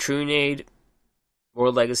 a Trunade,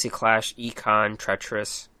 World Legacy Clash, Econ,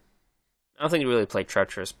 Treacherous. I don't think you really played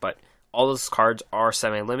Treacherous, but all those cards are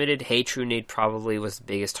semi-limited. Hey Trunade probably was the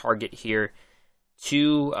biggest target here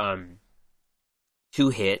to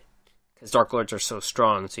hit, because Dark Lords are so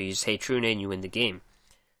strong. So you just hate True Name and you win the game.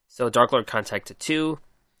 So Dark Lord Contact to 2.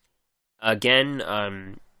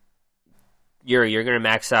 Again, you're gonna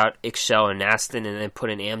max out Ixchel and Aston and then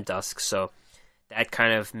put in Amdusk. So that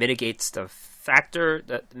kind of mitigates the factor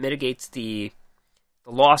that mitigates the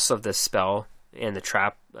loss of the spell and the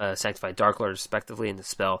trap, Sanctified Dark Lord respectively, and the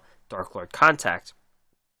spell Dark Lord Contact.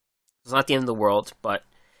 It's not the end of the world, but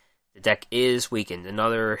the deck is weakened.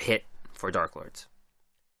 Another hit for Dark Lords.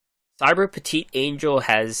 Cyber Petite Angel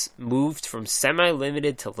has moved from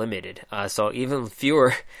semi-limited to limited, so even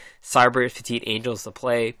fewer Cyber Petite Angels to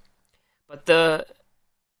play. But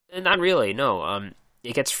not really, no.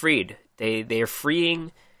 It gets freed. They are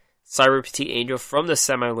freeing Cyber Petite Angel from the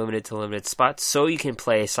semi-limited to limited spot, so you can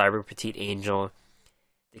play Cyber Petite Angel.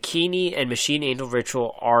 The Kini and Machine Angel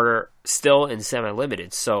Ritual are still in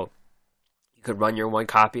semi-limited, so you could run your one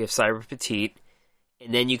copy of Cyber Petite,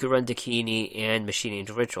 and then you could run Dakini and Machine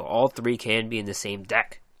Angel Ritual. All three can be in the same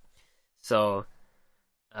deck. So,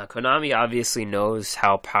 Konami obviously knows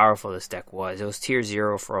how powerful this deck was. It was tier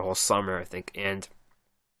 0 for a whole summer, I think, and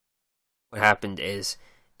what happened is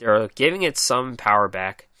they're giving it some power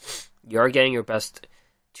back. You are getting your best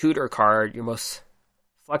tutor card, your most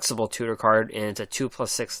flexible tutor card, and it's a 2 +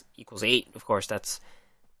 6 = 8. Of course, that's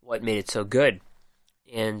what made it so good.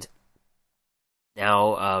 And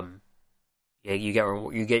now, you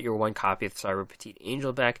get your one copy of Cyber Petite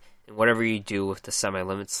Angel back, and whatever you do with the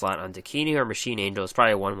semi-limit slot on Dakini or Machine Angel is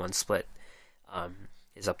probably a 1-1 split.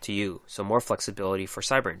 Is up to you. So more flexibility for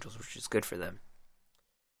Cyber Angels, which is good for them.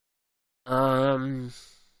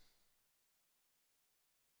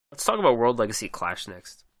 Let's talk about World Legacy Clash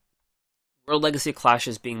next. World Legacy Clash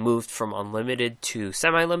is being moved from unlimited to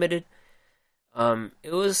semi-limited.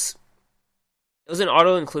 It was an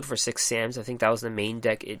auto-include for 6 SAMs. I think that was the main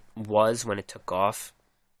deck it was when it took off.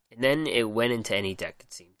 And then it went into any deck,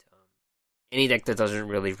 it seemed. Any deck that doesn't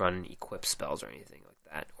really run equip spells or anything like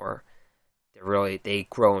that. Or they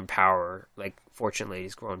grow in power. Like Fortune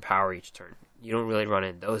Ladies grow in power each turn. You don't really run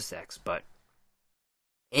in those decks, but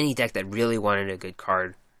any deck that really wanted a good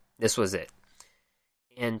card, this was it.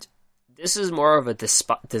 And this is more of a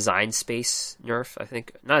design space nerf, I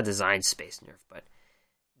think. Not a design space nerf, but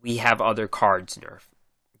we have other cards nerf.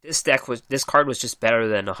 This card was just better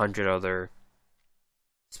than 100 other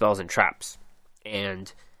spells and traps.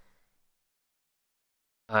 And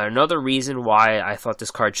another reason why I thought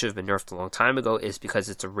this card should have been nerfed a long time ago is because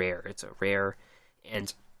it's a rare. It's a rare,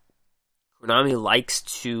 and Konami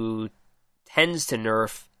tends to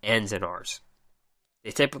nerf N's and R's. They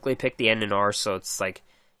typically pick the N and R, so it's like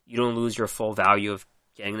you don't lose your full value of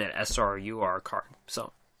getting that SR or UR card.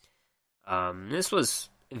 So this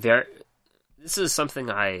is something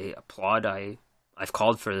I applaud. I've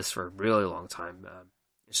called for this for a really long time.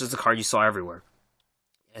 It's just a card you saw everywhere.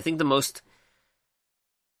 I think the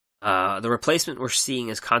replacement we're seeing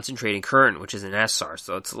is Concentrating Current, which is an SR.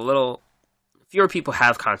 So it's a little fewer people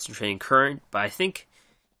have Concentrating Current, but I think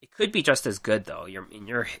it could be just as good though. You're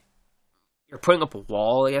putting up a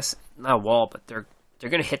wall, I guess. Not a wall, but they're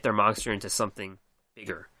going to hit their monster into something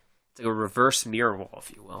bigger. It's like a reverse mirror wall,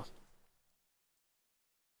 if you will.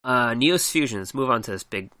 Neos Fusion. Let's move on to this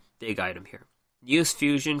big item here. Neos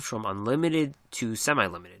Fusion from unlimited to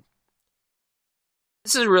semi-limited.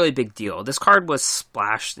 This is a really big deal. This card was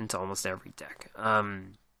splashed into almost every deck.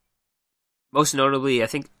 Most notably, I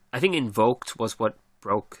think Invoked was what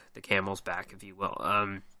broke the camel's back, if you will.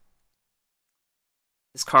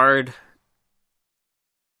 This card,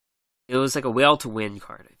 it was like a whale to win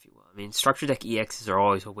card, if you will. I mean, structure deck EXs are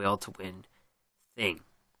always a whale to win thing.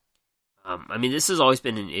 I mean, this has always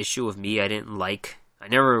been an issue of me. I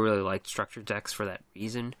never really liked structure decks for that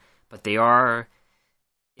reason, but they are,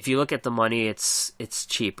 if you look at the money, it's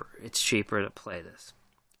cheaper. It's cheaper to play this.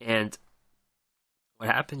 And what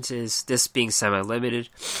happens is, this being semi-limited,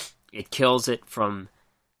 it kills it from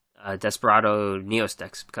Desperado Neos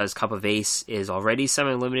decks, because Cup of Ace is already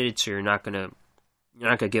semi-limited, so you're not gonna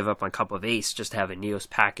give up on Cup of Ace just to have a Neos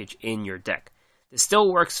package in your deck. This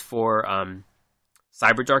still works for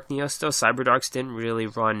Cyberdark Neos, though. Cyberdarks didn't really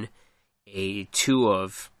run a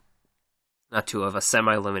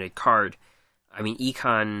semi-limited card. I mean,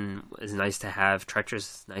 Econ is nice to have,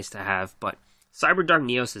 Treacherous is nice to have, but Cyberdark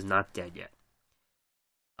Neos is not dead yet.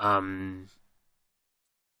 I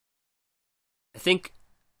think,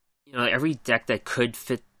 every deck that could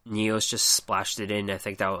fit Neos just splashed it in. I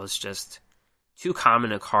think that was just too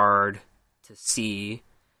common a card to see.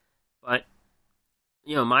 But,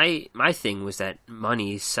 my thing was that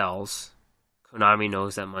money sells. Konami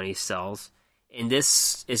knows that money sells. And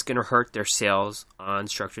this is going to hurt their sales on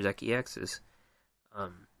Structure Deck EXs.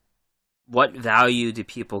 What value do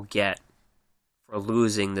people get for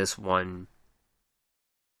losing this one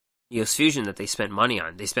Neos Fusion that they spent money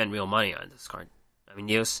on. They spent real money on this card. I mean,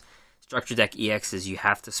 Neos Structure Deck EXs, you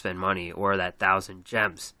have to spend money, or that 1,000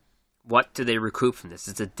 gems. What do they recoup from this?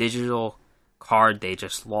 It's a digital card they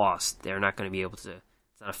just lost. They're not going to be able to.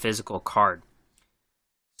 It's not a physical card.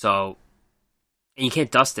 So, and you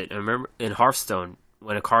can't dust it. I remember in Hearthstone,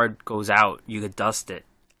 when a card goes out, you could dust it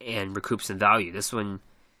and recoup some value. This one,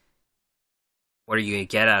 what are you going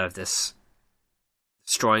to get out of this?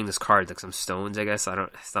 Destroying this card, like some stones, I guess.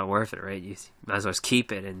 It's not worth it, right? You might as well just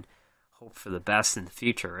keep it and hope for the best in the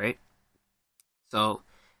future, right? So,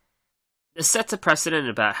 this sets a precedent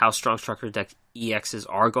about how strong Structure Deck EXs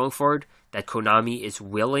are going forward, that Konami is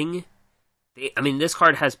willing. This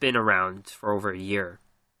card has been around for over a year.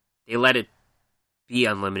 They let it be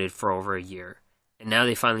unlimited for over a year, and now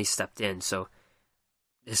they finally stepped in. So,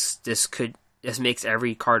 this makes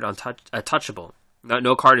every card untouchable.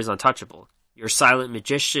 No card is untouchable. Your Silent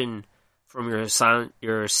Magician from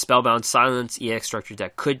your Spellbound Silence EX Structure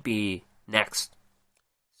Deck could be next.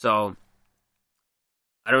 So,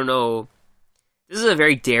 I don't know. This is a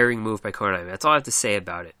very daring move by Konami. That's all I have to say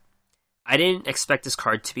about it. I didn't expect this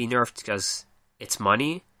card to be nerfed because it's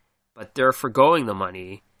money, but they're forgoing the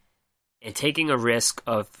money and taking a risk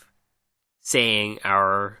of saying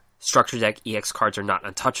our Structure Deck EX cards are not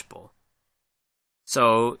untouchable.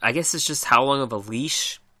 So, I guess it's just how long of a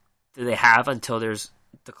leash do they have until there's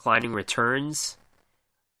declining returns?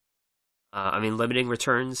 Limiting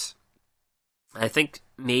returns. I think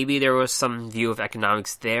maybe there was some view of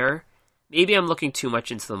economics there. Maybe I'm looking too much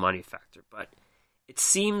into the money factor, but it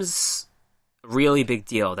seems a really big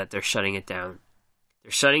deal that they're shutting it down.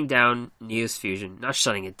 They're shutting down Neos Fusion. Not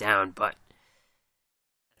shutting it down, but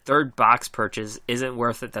third box purchase isn't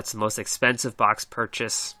worth it. That's the most expensive box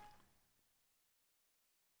purchase.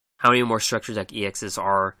 How many more Structure Deck EXs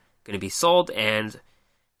are going to be sold, and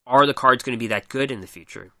are the cards going to be that good in the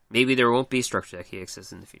future? Maybe there won't be Structure Deck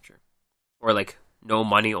EXs in the future. Or like no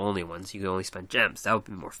money only ones. You can only spend gems. That would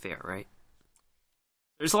be more fair, right?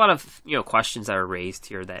 There's a lot of questions that are raised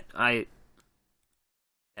here that are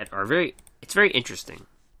it's very interesting.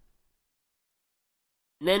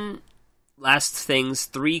 And then last things,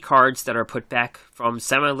 3 cards that are put back from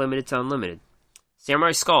semi-limited to unlimited.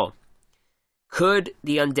 Samurai Skull. Could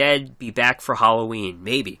the undead be back for Halloween?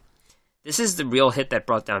 Maybe. This is the real hit that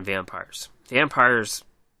brought down vampires. Vampires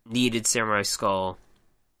needed Samurai Skull.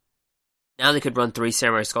 Now they could run 3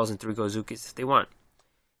 Samurai Skulls and 3 Gozukis if they want.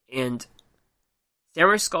 And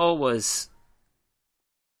Samurai Skull was...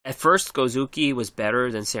 At first, Gozuki was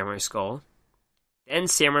better than Samurai Skull. Then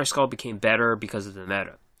Samurai Skull became better because of the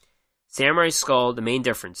meta. Samurai Skull, the main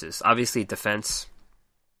difference is, obviously, defense.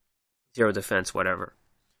 0 defense, whatever.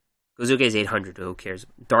 Gozuki is 800, who cares?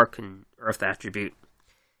 Dark and Earth attribute.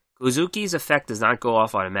 Gozuki's effect does not go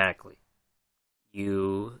off automatically.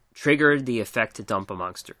 You trigger the effect to dump a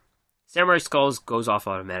monster. Samurai Skulls goes off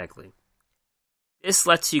automatically. This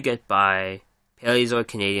lets you get by Paleozoic,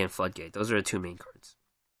 Canadian, Floodgate. Those are the 2 main cards.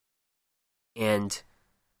 And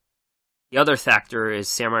the other factor is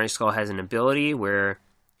Samurai Skull has an ability where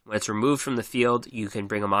when it's removed from the field, you can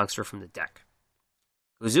bring a monster from the deck.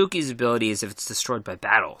 Gozuki's ability is if it's destroyed by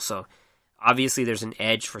battle. So obviously there's an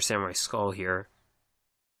edge for Samurai Skull here.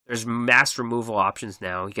 There's mass removal options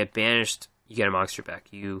now. You get banished, you get a monster back.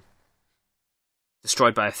 You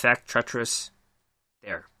destroyed by effect, treacherous,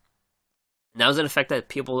 there. And that was an effect that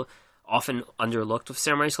people often underlooked with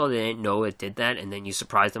Samurai Skull. They didn't know it did that, and then you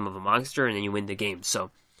surprise them with a monster, and then you win the game.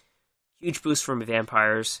 So, huge boost from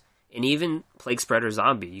vampires, and even Plague Spreader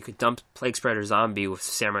Zombie. You could dump Plague Spreader Zombie with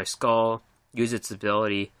Samurai Skull, use its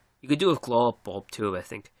ability. You could do it with Glow Up Bulb too, I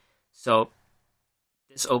think. So,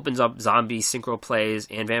 this opens up zombie synchro plays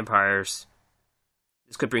and vampires.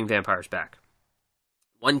 This could bring vampires back.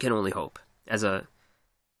 One can only hope, as a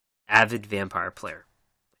avid vampire player.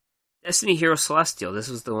 Destiny Hero Celestial, this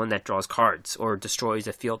was the one that draws cards, or destroys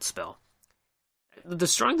a field spell.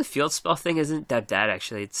 Destroying the field spell thing isn't that bad,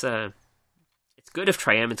 actually. It's good if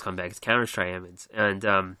Triamids come back. It counters Triamids.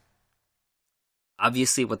 And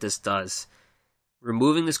obviously what this does,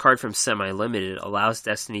 removing this card from semi-limited allows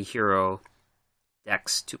Destiny Hero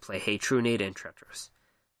decks to play Hey Trunade and Treacherous.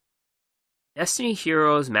 Destiny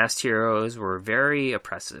Heroes, Masked Heroes were very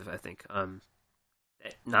oppressive, I think.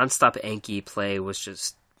 Non-stop Anki play was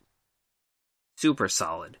just super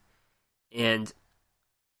solid. And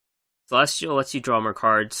Celestial lets you draw more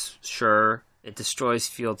cards, sure. It destroys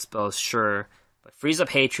field spells, sure. But frees up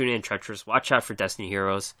Hey Trunade and Treacherous. Watch out for Destiny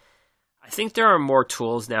Heroes. I think there are more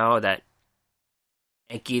tools now that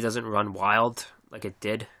Anki doesn't run wild like it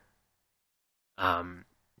did.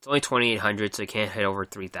 It's only 2,800, so it can't hit over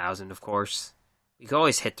 3,000, of course. we can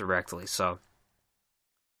always hit directly. So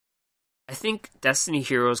I think Destiny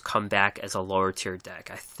Heroes come back as a lower tier deck.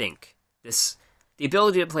 I think the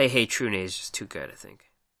ability to play Hey Trune is just too good, I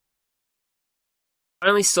think.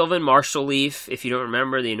 Finally, Sylvan Marshall Leaf. If you don't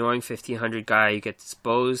remember, the annoying 1500 guy, you get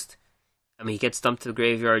disposed. I mean, he gets dumped to the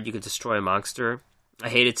graveyard, you could destroy a monster. I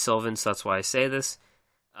hated Sylvan, so that's why I say this.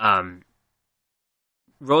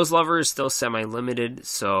 Rose Lover is still semi-limited,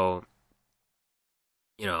 so,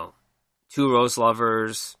 2 Rose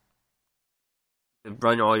Lovers,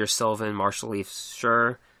 run all your Sylvan, Marshall Leafs,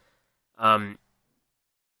 sure. I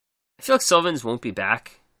feel like Sylvans won't be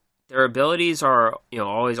back. Their abilities are,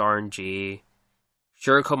 always RNG.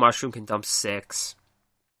 Sure, Mushroom can dump 6.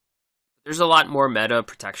 There's a lot more meta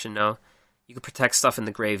protection now. You can protect stuff in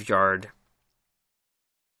the graveyard.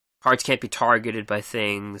 Cards can't be targeted by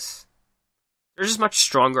things. There's just much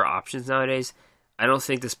stronger options nowadays. I don't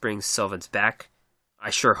think this brings Sylvans back. I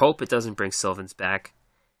sure hope it doesn't bring Sylvans back.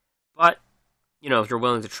 But, if you're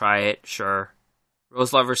willing to try it, sure.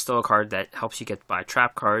 Rose Lover is still a card that helps you get by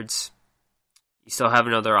trap cards. You still have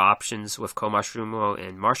other options with Mushroom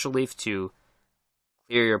and Marshall Leaf to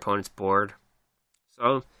clear your opponent's board.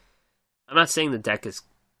 So, I'm not saying the deck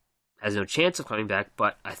has no chance of coming back,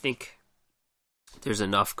 but I think there's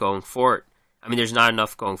enough going for it. I mean, there's not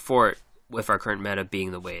enough going for it with our current meta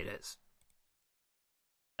being the way it is.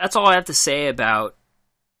 That's all I have to say about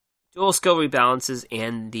Duel Skill rebalances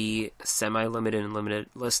and the semi-limited and limited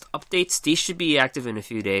list updates. These should be active in a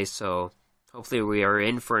few days, so hopefully we are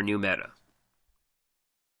in for a new meta.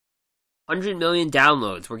 100 million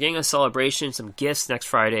downloads. We're getting a celebration, some gifts next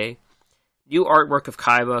Friday. New artwork of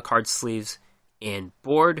Kaiba, card sleeves, and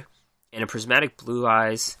board, and a prismatic blue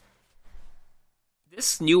eyes.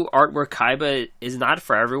 This new artwork Kaiba is not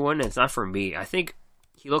for everyone, and it's not for me. I think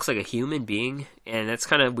he looks like a human being, and that's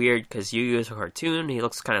kind of weird because Yu-Gi-Oh is a cartoon. He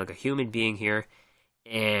looks kind of like a human being here.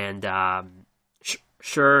 And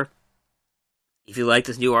sure, if you like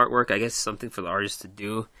this new artwork, I guess it's something for the artist to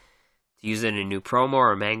do. To use it in a new promo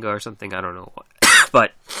or a manga or something, I don't know what.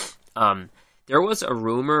 But there was a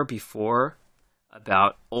rumor before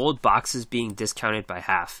about old boxes being discounted by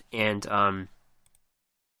half. And they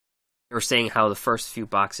were saying how the first few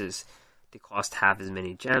boxes, they cost half as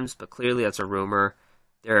many gems, but clearly that's a rumor.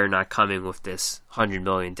 They're not coming with this 100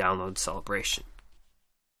 million download celebration.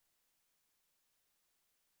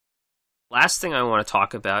 Last thing I want to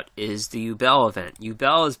talk about is the Yubel event.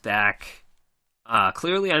 Yubel is back.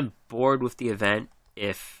 Clearly I'm bored with the event.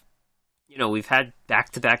 If, we've had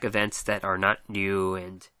back-to-back events that are not new,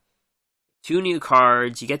 and 2 new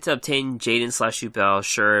cards. You get to obtain Jaden/Yubel,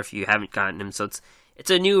 sure, if you haven't gotten him. So it's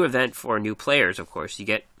a new event for new players, of course. You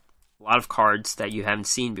get a lot of cards that you haven't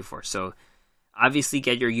seen before. So obviously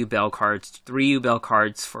get your Yubel cards. 3 Yubel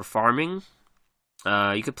cards for farming.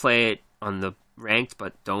 You could play it on the ranked,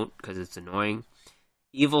 but don't because it's annoying.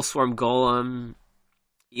 Evil Swarm Golem.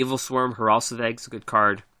 Evil Swarm Haralseveg's a good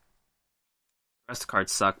card. The rest of the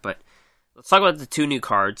cards suck, but let's talk about the 2 new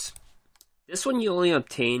cards. This one you only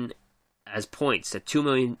obtain as points at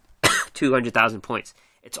 2,200,000 points.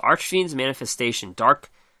 It's Archfiend's Manifestation, Dark,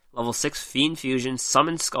 level 6 Fiend Fusion,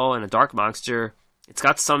 Summon Skull, and a Dark Monster. It's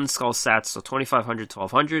got Summon Skull stats, so 2,500,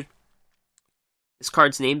 1,200. This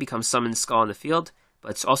card's name becomes Summon Skull in the field,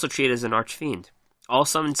 but it's also treated as an Archfiend. All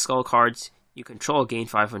Summon Skull cards you control gain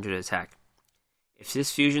 500 attack. If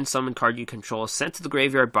this fusion summon card you control is sent to the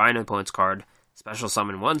graveyard by an opponent's card, special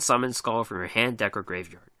summon 1 Summon Skull from your hand, deck, or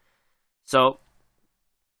graveyard. So,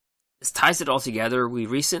 this ties it all together. We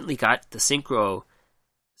recently got the Synchro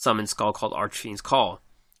Summon Skull called Archfiend's Call,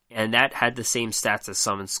 and that had the same stats as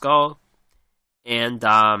Summon Skull, and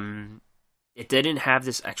it didn't have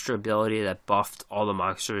this extra ability that buffed all the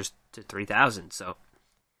monsters to 3,000, so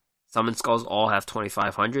Summon Skulls all have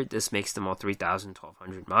 2,500. This makes them all 3,000,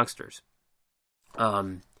 1,200 monsters.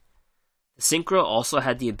 The Synchro also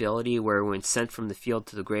had the ability where when sent from the field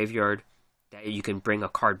to the graveyard, that you can bring a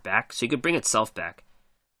card back. So you could bring itself back.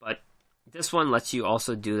 But this one lets you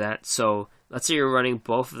also do that. So let's say you're running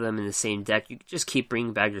both of them in the same deck. You can just keep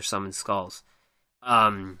bringing back your Summon Skulls.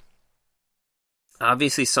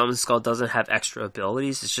 Obviously, Summon Skull doesn't have extra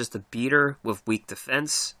abilities. It's just a beater with weak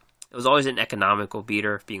defense. It was always an economical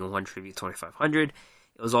beater, being a 1 tribute 2,500.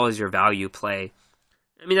 It was always your value play.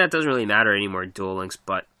 I mean, that doesn't really matter anymore in Duel Links,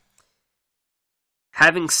 but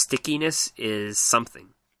having stickiness is something.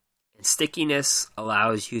 And stickiness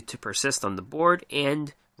allows you to persist on the board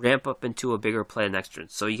and ramp up into a bigger play next turn.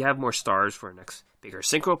 So you have more stars for a next bigger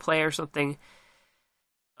Synchro play or something.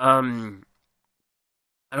 I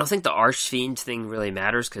don't think the Archfiend thing really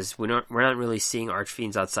matters because we're not really seeing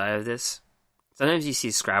Archfiends outside of this. Sometimes you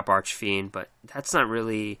see Scrap Archfiend, but that's not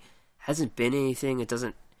really hasn't been anything. It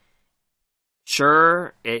doesn't.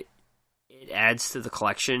 Sure, it adds to the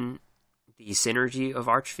collection, the synergy of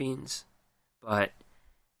Archfiends, but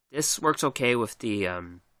this works okay with the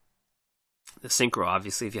synchro.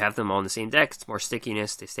 Obviously, if you have them all in the same deck, it's more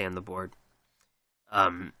stickiness. They stay on the board.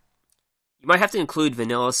 You might have to include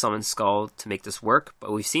Vanilla Summon Skull to make this work,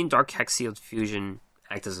 but we've seen Dark Hex-Sealed Fusion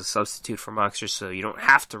act as a substitute for monsters, so you don't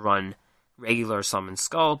have to run regular Summon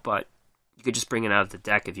Skull, but you could just bring it out of the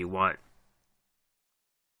deck if you want.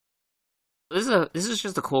 This is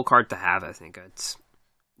just a cool card to have, I think. It's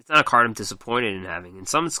not a card I'm disappointed in having. And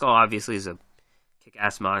Summon Skull obviously is a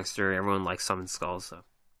kick-ass monster. Everyone likes Summon Skull, so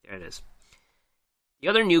there it is. The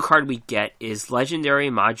other new card we get is Legendary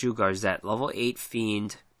Maju Garzette, level 8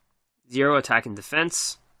 Fiend, 0 attack and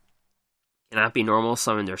defense. Cannot be normal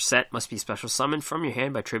summoned or set, must be special summoned from your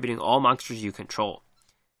hand by tributing all monsters you control.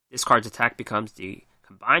 This card's attack becomes the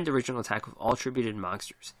combined original attack of all tributed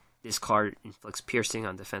monsters. This card inflicts piercing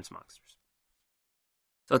on defense monsters.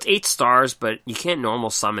 So it's 8 stars, but you can't normal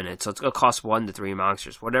summon it, so it's going to cost 1 to 3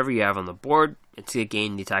 monsters. Whatever you have on the board, it's going to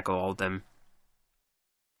gain the attack of all of them.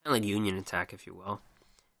 Kind of like Union attack, if you will.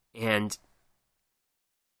 And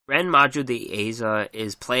Grand Maju the Aza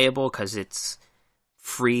is playable because it's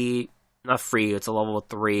free. Not free, it's a level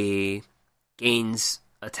 3. Gains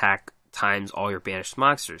attack times all your banished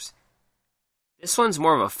monsters. This one's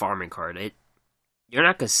more of a farming card. You're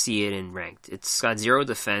not going to see it in ranked. It's got 0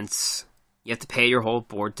 defense. You have to pay your whole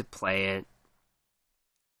board to play it.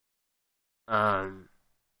 It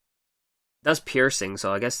does piercing,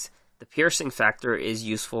 so I guess the piercing factor is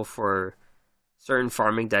useful for certain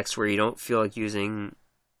farming decks where you don't feel like using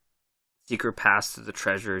Secret Pass to the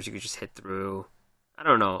treasures. You could just hit through. I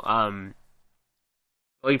don't know.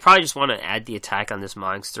 Well, you probably just want to add the attack on this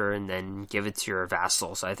monster and then give it to your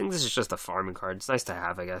vassal. So I think this is just a farming card. It's nice to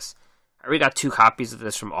have, I guess. I already got 2 copies of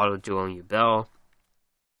this from Auto Duel and Yubel.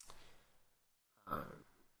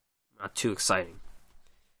 Not too exciting.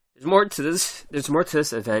 There's more to this. There's more to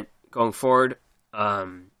this event going forward. Yeah.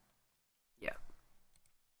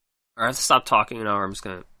 I have to stop talking now, or I'm just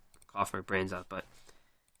gonna cough my brains out. But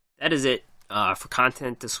that is it for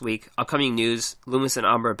content this week. Upcoming news: Loomis and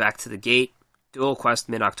Umbra back to the gate. Duel Quest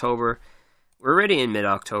mid-October. We're already in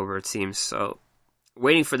mid-October, it seems. So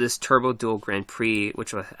waiting for this Turbo Duel Grand Prix,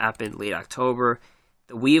 which will happen late October.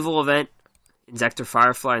 The Weevil event. Inzektor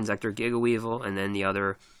Firefly, Inzektor Giga Weevil, and then the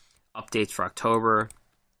other updates for October,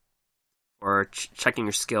 or checking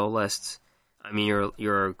your skill lists. I mean,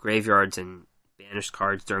 your graveyards and banished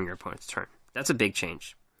cards during your opponent's turn. That's a big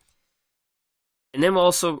change. And then we'll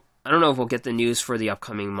also, I don't know if we'll get the news for the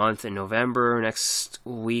upcoming month in November, next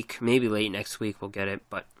week, maybe late next week we'll get it,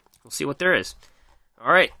 but we'll see what there is.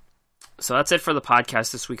 All right, so that's it for the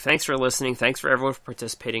podcast this week. Thanks for listening. Thanks for everyone for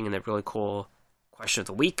participating in that really cool question of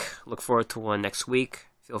the week. Look forward to one next week.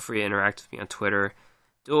 Feel free to interact with me on Twitter.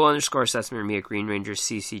 Duel_assessment or me at GreenRanger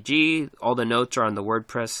CCG. All the notes are on the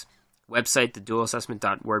WordPress website,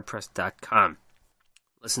 theduelassessment.wordpress.com.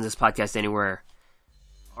 Listen to this podcast anywhere.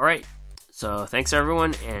 All right. So thanks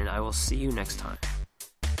everyone, and I will see you next time.